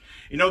flesh.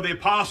 You know, the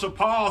Apostle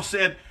Paul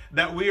said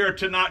that we are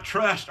to not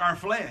trust our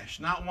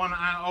flesh. Not one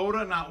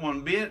iota, not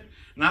one bit,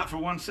 not for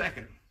 1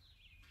 second.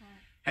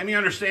 How many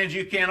understands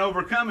you can't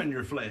overcome in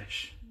your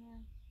flesh?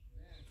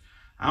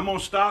 I'm going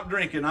to stop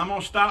drinking. I'm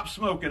going to stop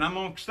smoking. I'm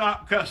going to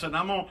stop cussing.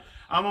 I'm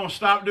going to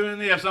stop doing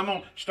this. I'm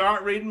going to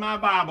start reading my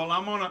Bible.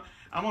 I'm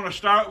going to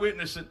start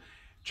witnessing.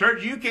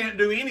 Church, you can't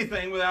do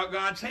anything without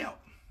God's help.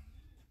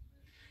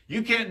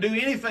 You can't do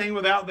anything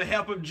without the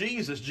help of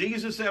Jesus.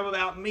 Jesus said,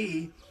 without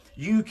me,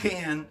 you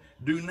can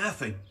do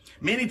nothing.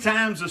 Many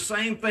times the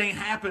same thing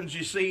happens,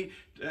 you see,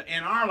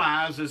 in our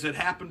lives as it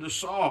happened to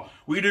Saul.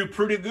 We do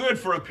pretty good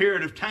for a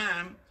period of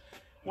time.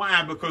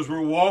 Why? Because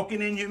we're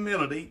walking in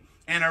humility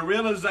and a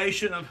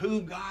realization of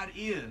who God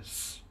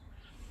is.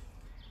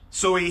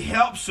 So he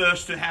helps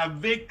us to have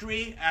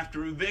victory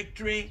after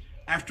victory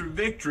after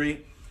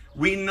victory.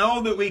 We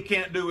know that we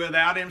can't do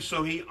without him,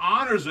 so he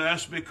honors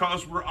us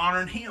because we're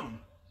honoring him.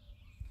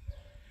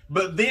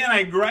 But then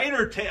a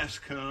greater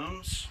test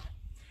comes.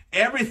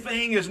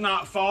 Everything is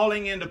not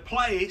falling into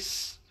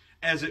place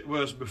as it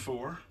was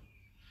before.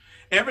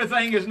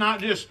 Everything is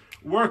not just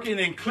working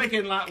and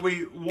clicking like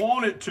we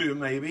want it to,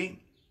 maybe.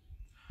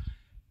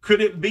 Could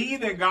it be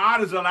that God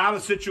has allowed a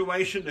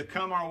situation to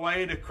come our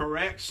way to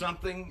correct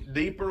something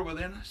deeper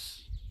within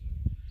us?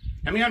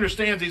 How many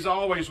understands he's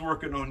always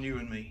working on you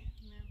and me?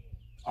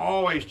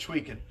 Always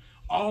tweaking,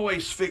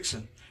 always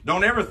fixing.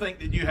 Don't ever think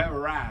that you have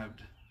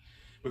arrived.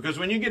 Because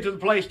when you get to the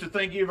place to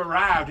think you've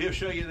arrived, he'll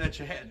show you that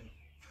you hadn't.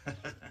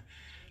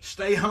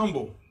 Stay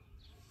humble.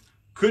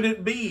 Could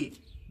it be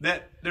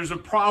that there's a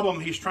problem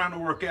he's trying to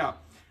work out?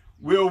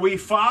 Will we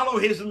follow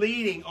his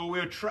leading or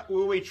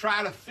will we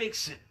try to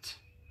fix it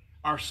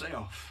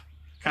ourselves?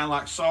 Kind of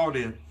like Saul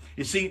did.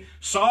 You see,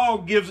 Saul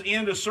gives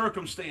in to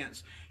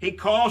circumstance. He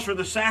calls for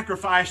the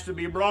sacrifice to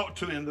be brought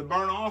to him, the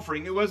burnt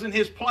offering. It wasn't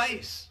his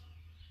place.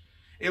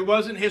 It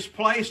wasn't his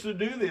place to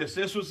do this.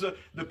 This was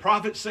the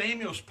prophet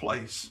Samuel's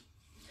place.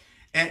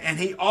 And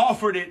he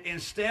offered it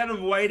instead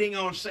of waiting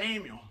on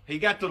Samuel. He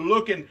got to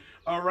looking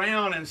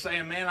around and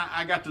saying, man,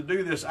 I got to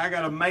do this. I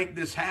got to make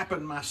this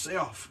happen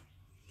myself.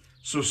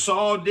 So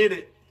Saul did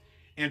it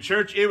And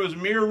church, it was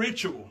mere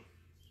ritual.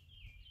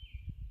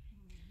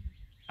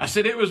 I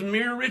said it was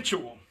mere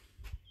ritual.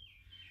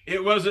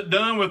 It wasn't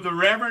done with the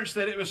reverence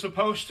that it was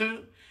supposed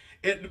to.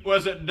 It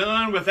wasn't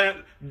done with that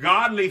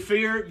godly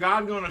fear,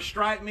 God going to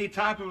strike me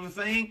type of a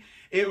thing.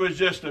 It was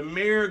just a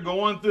mere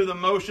going through the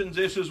motions.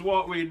 This is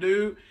what we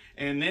do.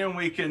 And then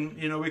we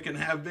can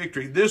have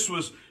victory. This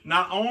was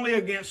not only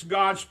against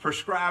God's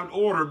prescribed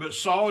order, but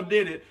Saul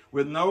did it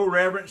with no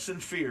reverence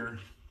and fear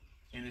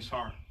in his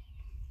heart.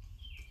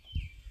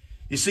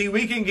 You see,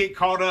 we can get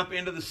caught up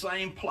into the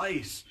same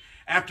place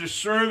after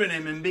serving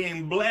him and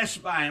being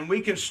blessed by him.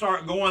 We can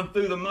start going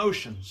through the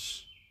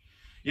motions.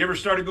 You ever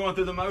started going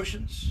through the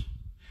motions?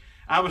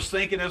 I was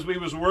thinking as we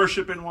was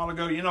worshiping a while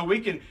ago, we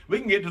can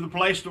get to the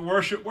place to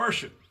worship.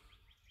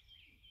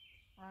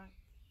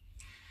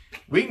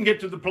 We can get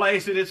to the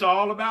place that it's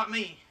all about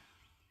me.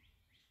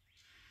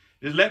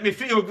 Just let me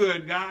feel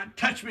good, God.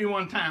 Touch me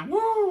one time.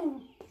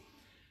 Woo!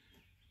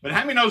 But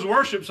how many knows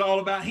worship's all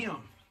about him?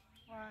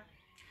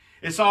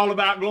 It's all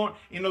about glory.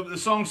 The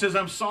song says,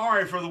 I'm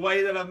sorry for the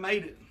way that I've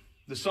made it.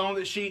 The song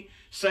that she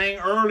sang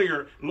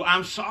earlier,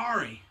 I'm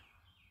sorry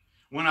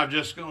when I've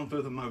just gone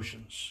through the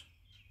motions.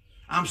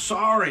 I'm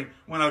sorry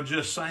when I've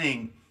just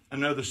sang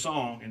another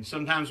song. And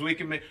sometimes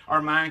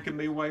our mind can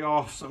be way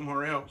off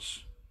somewhere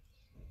else.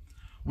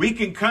 We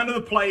can come to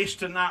the place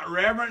to not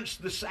reverence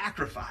the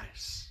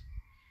sacrifice.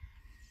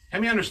 How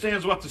many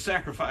understands what the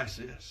sacrifice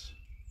is?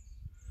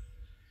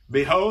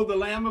 Behold the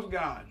Lamb of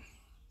God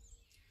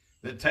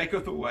that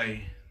taketh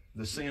away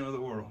the sin of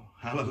the world.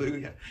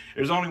 Hallelujah.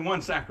 There's only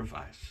one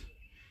sacrifice.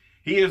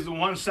 He is the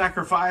one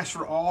sacrifice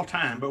for all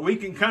time. But we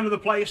can come to the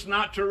place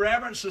not to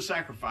reverence the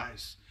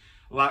sacrifice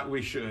like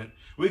we should.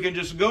 We can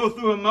just go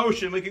through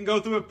emotion. We can go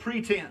through a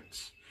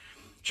pretense.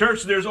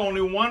 Church, there's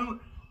only one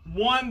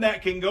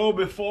that can go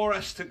before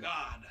us to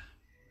God.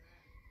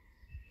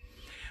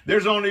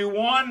 There's only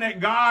one that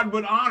God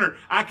would honor.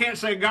 I can't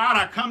say, God,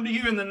 I come to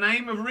you in the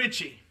name of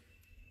Richie.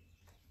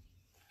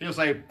 He'll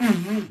say,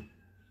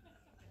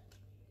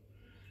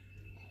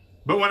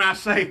 But when I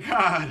say,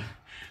 God,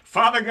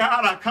 Father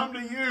God, I come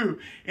to you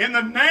in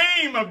the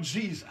name of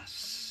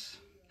Jesus.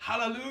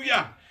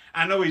 Hallelujah.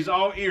 I know he's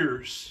all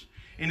ears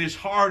and his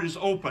heart is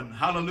open.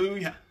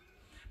 Hallelujah.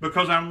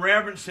 Because I'm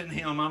reverencing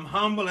him. I'm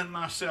humbling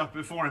myself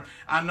before him.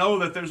 I know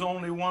that there's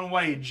only one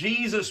way.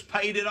 Jesus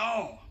paid it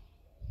all.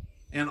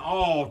 And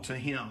all to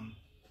him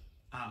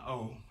I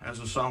owe, as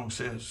the song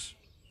says.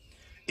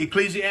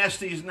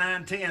 Ecclesiastes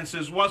 9:10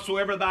 says,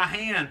 whatsoever thy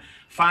hand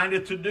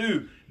findeth to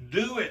do,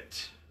 do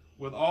it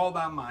with all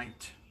thy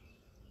might.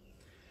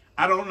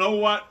 I don't know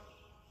what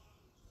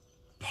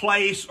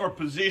place or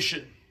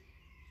position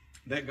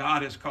that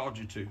God has called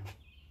you to.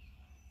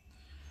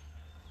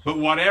 But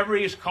whatever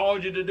he's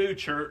called you to do,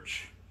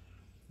 church,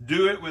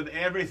 do it with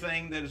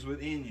everything that is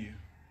within you.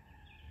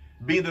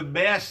 Be the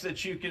best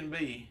that you can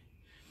be.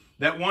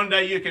 That one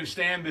day you can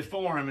stand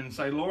before him and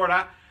say, Lord,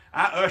 I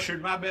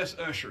ushered my best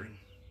ushering.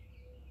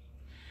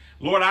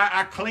 Lord,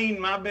 I cleaned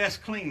my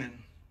best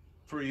cleaning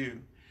for you.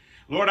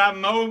 Lord, I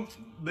mowed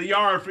the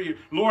yard for you.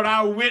 Lord,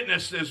 I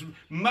witnessed as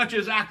much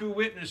as I could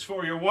witness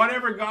for you.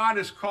 Whatever God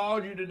has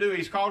called you to do,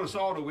 he's called us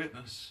all to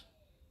witness.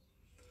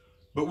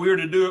 But we're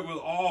to do it with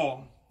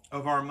all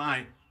of our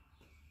might.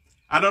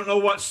 I don't know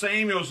what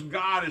Samuel's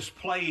God has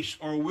placed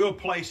or will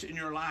place in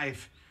your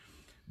life,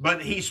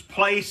 but he's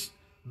placed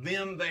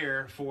them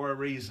there for a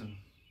reason.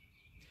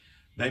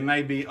 They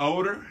may be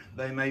older.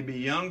 They may be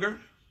younger.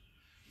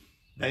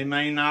 They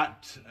may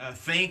not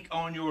think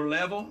on your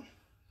level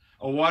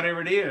or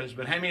whatever it is.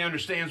 But how many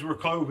understands we're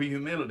clothed with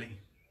humility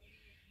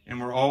and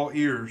we're all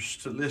ears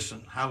to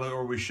listen? Hallelujah,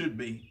 or we should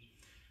be.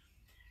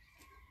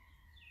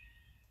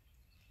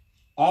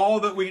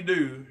 All that we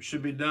do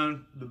should be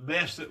done the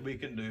best that we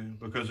can do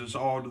because it's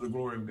all to the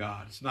glory of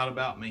God. It's not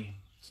about me.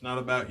 It's not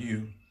about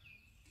you.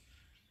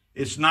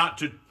 It's not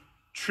to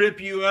trip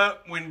you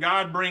up when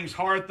God brings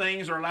hard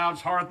things or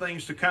allows hard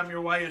things to come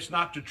your way. It's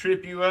not to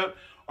trip you up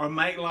or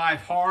make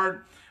life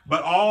hard.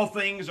 But all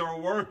things are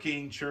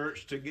working,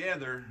 church,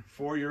 together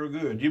for your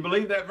good. Do you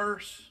believe that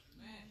verse?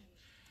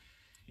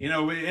 You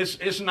know,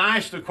 it's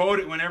nice to quote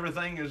it when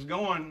everything is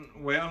going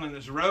well and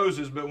it's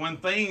roses, but when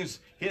things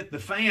hit the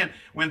fan,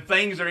 when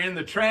things are in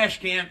the trash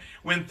can,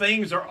 when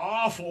things are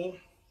awful,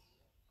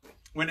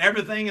 when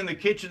everything in the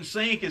kitchen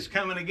sink is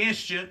coming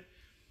against you,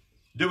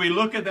 do we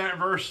look at that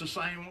verse the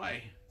same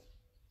way?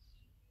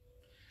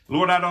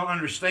 Lord, I don't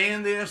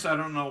understand this. I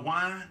don't know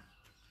why.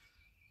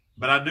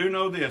 But I do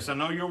know this. I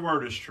know your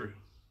word is true.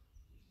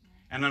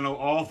 And I know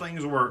all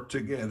things work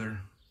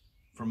together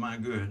for my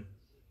good.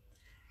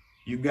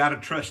 You've got to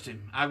trust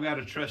him. I've got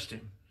to trust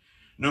him.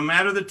 No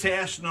matter the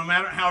test, no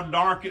matter how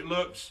dark it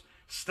looks,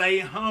 stay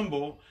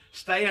humble.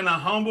 Stay in a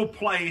humble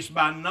place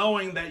by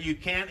knowing that you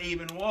can't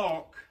even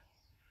walk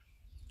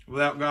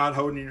without God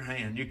holding your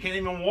hand. You can't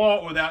even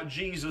walk without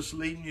Jesus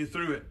leading you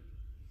through it.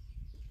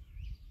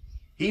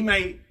 He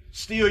may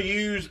still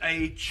use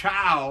a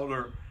child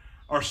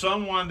or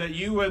someone that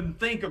you wouldn't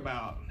think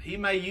about. He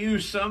may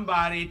use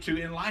somebody to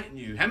enlighten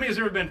you. How many has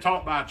ever been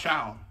taught by a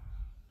child?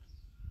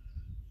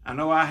 I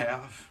know I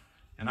have.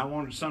 And I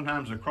wanted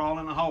sometimes to crawl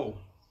in a hole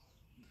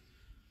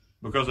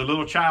because a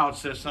little child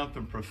says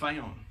something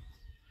profound,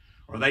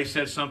 or they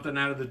said something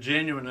out of the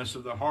genuineness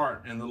of the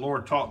heart, and the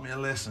Lord taught me a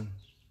lesson.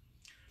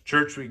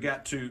 Church, we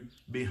got to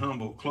be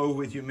humble, clothed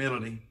with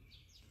humility.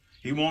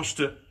 He wants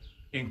to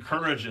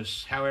encourage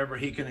us however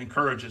he can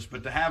encourage us,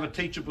 but to have a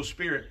teachable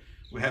spirit,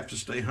 we have to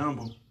stay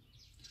humble.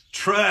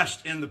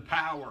 Trust in the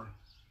power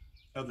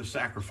of the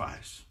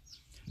sacrifice.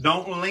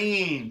 Don't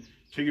lean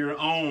to your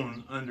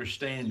own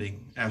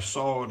understanding as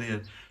Saul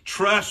did.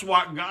 Trust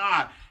what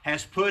God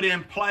has put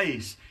in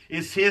place.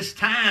 It's his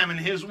time and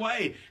his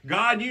way.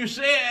 God, you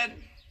said.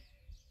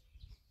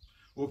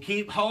 Well,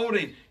 keep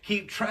holding,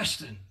 keep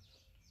trusting,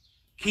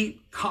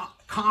 keep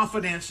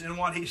confidence in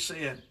what he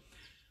said.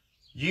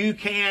 You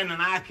can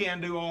and I can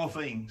do all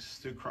things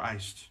through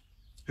Christ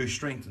who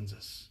strengthens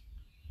us.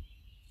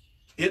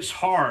 It's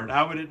hard,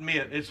 I would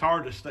admit, it's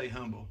hard to stay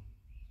humble.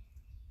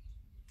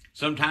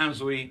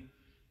 Sometimes we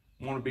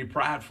want to be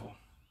prideful.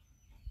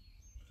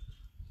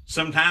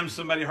 Sometimes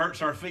somebody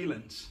hurts our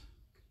feelings,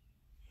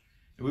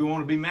 and we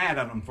want to be mad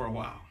at them for a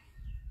while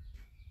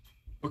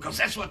because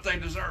that's what they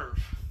deserve,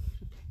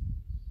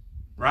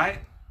 right?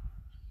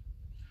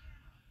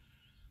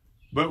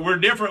 But we're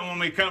different when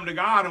we come to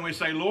God and we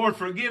say, Lord,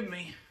 forgive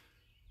me.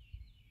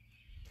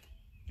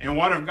 And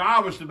what if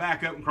God was to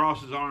back up and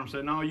cross his arms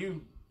and say, no,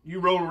 you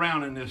roll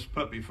around in this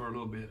puppy for a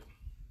little bit.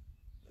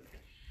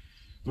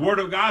 The Word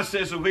of God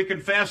says if we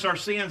confess our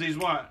sins, he's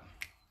what?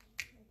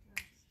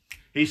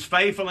 He's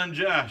faithful and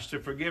just to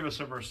forgive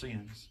us of our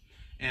sins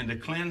and to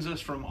cleanse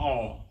us from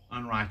all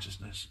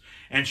unrighteousness.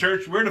 And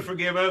church, we're to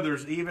forgive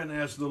others even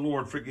as the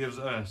Lord forgives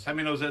us. How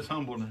many knows that's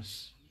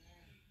humbleness?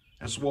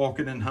 That's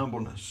walking in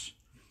humbleness.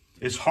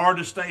 It's hard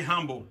to stay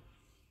humble,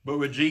 but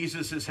with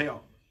Jesus'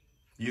 help,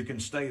 you can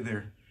stay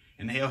there.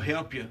 And he'll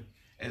help you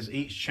as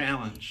each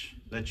challenge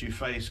that you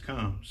face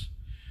comes.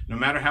 No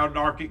matter how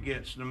dark it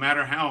gets, no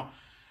matter how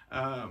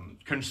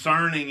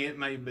concerning it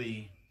may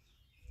be.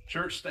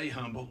 Church, stay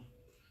humble.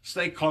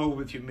 Stay clothed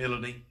with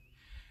humility.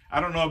 I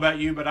don't know about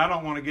you, but I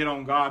don't want to get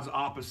on God's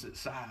opposite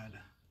side.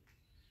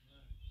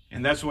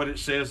 And that's what it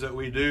says that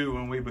we do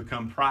when we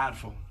become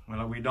prideful.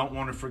 Well, we don't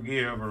want to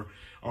forgive,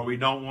 or we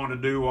don't want to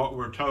do what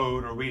we're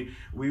told, or we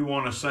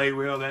want to say,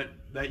 well, that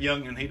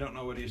youngin', he don't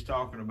know what he's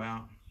talking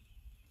about.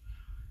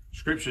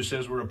 Scripture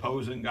says we're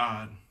opposing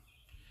God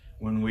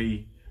when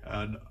we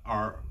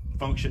are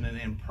functioning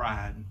in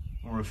pride,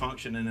 when we're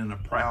functioning in a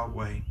proud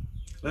way.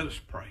 Let us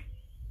pray.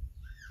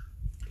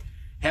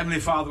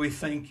 Heavenly Father, we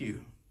thank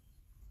you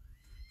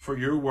for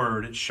your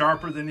word. It's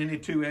sharper than any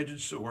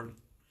two-edged sword.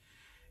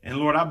 And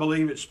Lord, I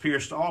believe it's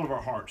pierced all of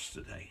our hearts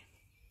today.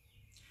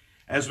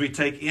 As we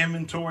take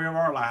inventory of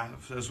our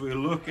lives, as we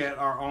look at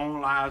our own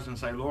lives and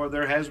say, Lord,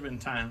 there has been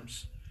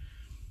times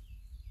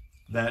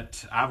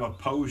that I've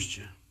opposed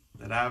you,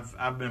 that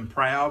I've been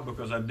proud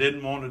because I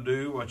didn't want to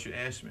do what you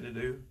asked me to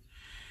do.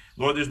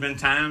 Lord, there's been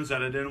times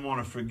that I didn't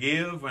want to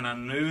forgive when I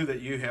knew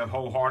that you have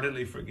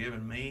wholeheartedly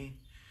forgiven me.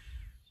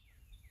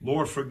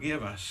 Lord,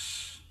 forgive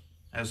us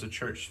as a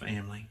church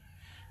family.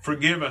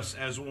 Forgive us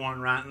as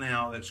one right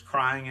now that's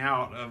crying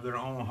out of their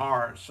own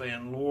heart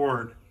saying,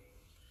 Lord,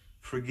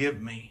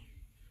 forgive me.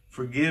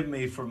 Forgive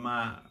me for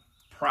my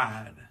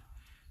pride.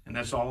 And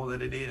that's all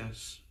that it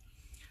is.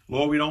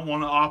 Lord, we don't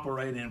want to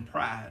operate in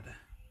pride.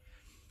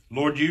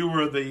 Lord, you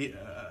were the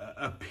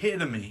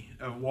epitome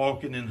of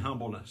walking in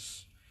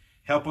humbleness.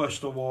 Help us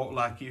to walk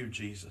like you,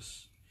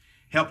 Jesus.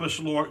 Help us,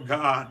 Lord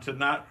God, to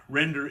not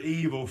render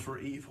evil for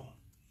evil.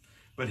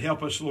 But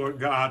help us, Lord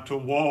God, to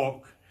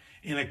walk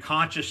in a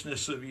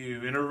consciousness of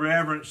you, in a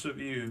reverence of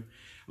you.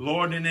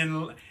 Lord, and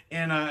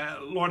in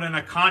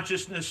a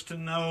consciousness to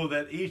know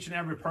that each and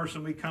every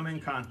person we come in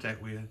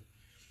contact with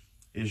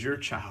is your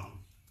child.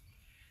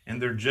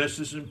 And they're just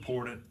as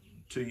important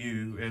to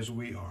you as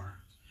we are.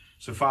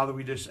 So, Father,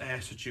 we just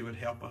ask that you would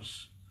help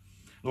us.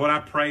 Lord, I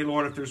pray,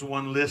 Lord, if there's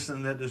one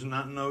listening that does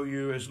not know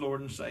you as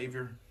Lord and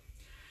Savior,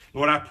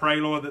 Lord, I pray,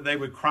 Lord, that they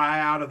would cry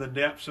out of the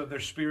depths of their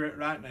spirit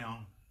right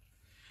now.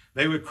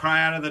 They would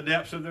cry out of the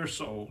depths of their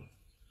soul,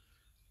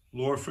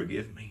 Lord,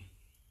 forgive me.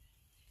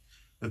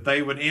 That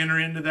they would enter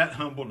into that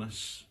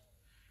humbleness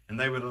and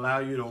they would allow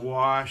you to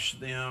wash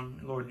them.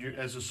 Lord,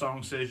 as the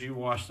song says, you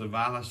wash the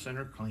vilest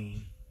sinner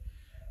clean.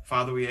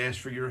 Father, we ask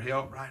for your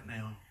help right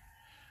now.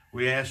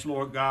 We ask,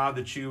 Lord God,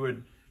 that you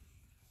would,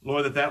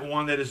 Lord, that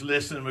one that is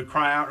listening would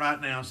cry out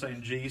right now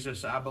saying,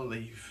 Jesus, I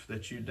believe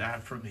that you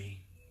died for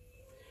me.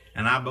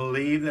 And I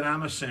believe that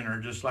I'm a sinner,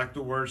 just like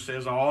the word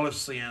says, all is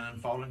sin and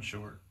fallen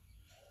short.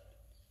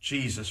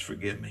 Jesus,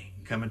 forgive me.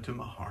 Come into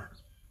my heart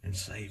and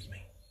save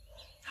me.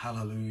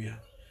 Hallelujah.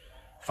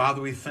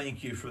 Father, we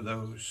thank you for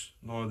those,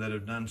 Lord, that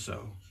have done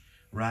so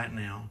right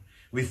now.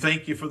 We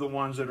thank you for the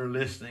ones that are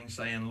listening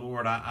saying,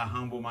 Lord, I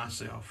humble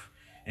myself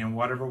in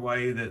whatever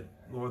way that,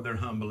 Lord, they're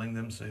humbling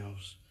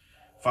themselves.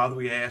 Father,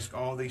 we ask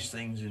all these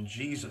things in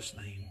Jesus'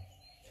 name.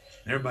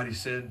 Everybody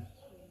said,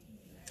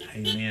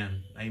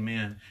 amen.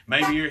 Amen.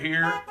 Maybe you're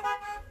here.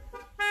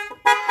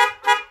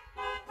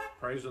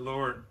 Praise the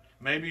Lord.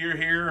 Maybe you're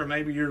here or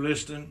maybe you're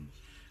listening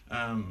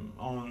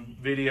on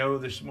video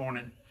this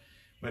morning.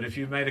 But if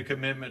you've made a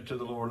commitment to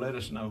the Lord, let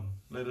us know.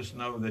 Let us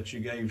know that you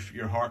gave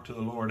your heart to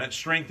the Lord. That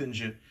strengthens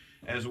you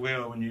as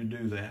well when you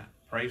do that.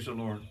 Praise the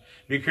Lord.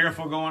 Be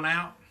careful going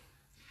out.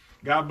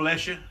 God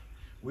bless you.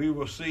 We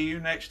will see you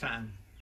next time.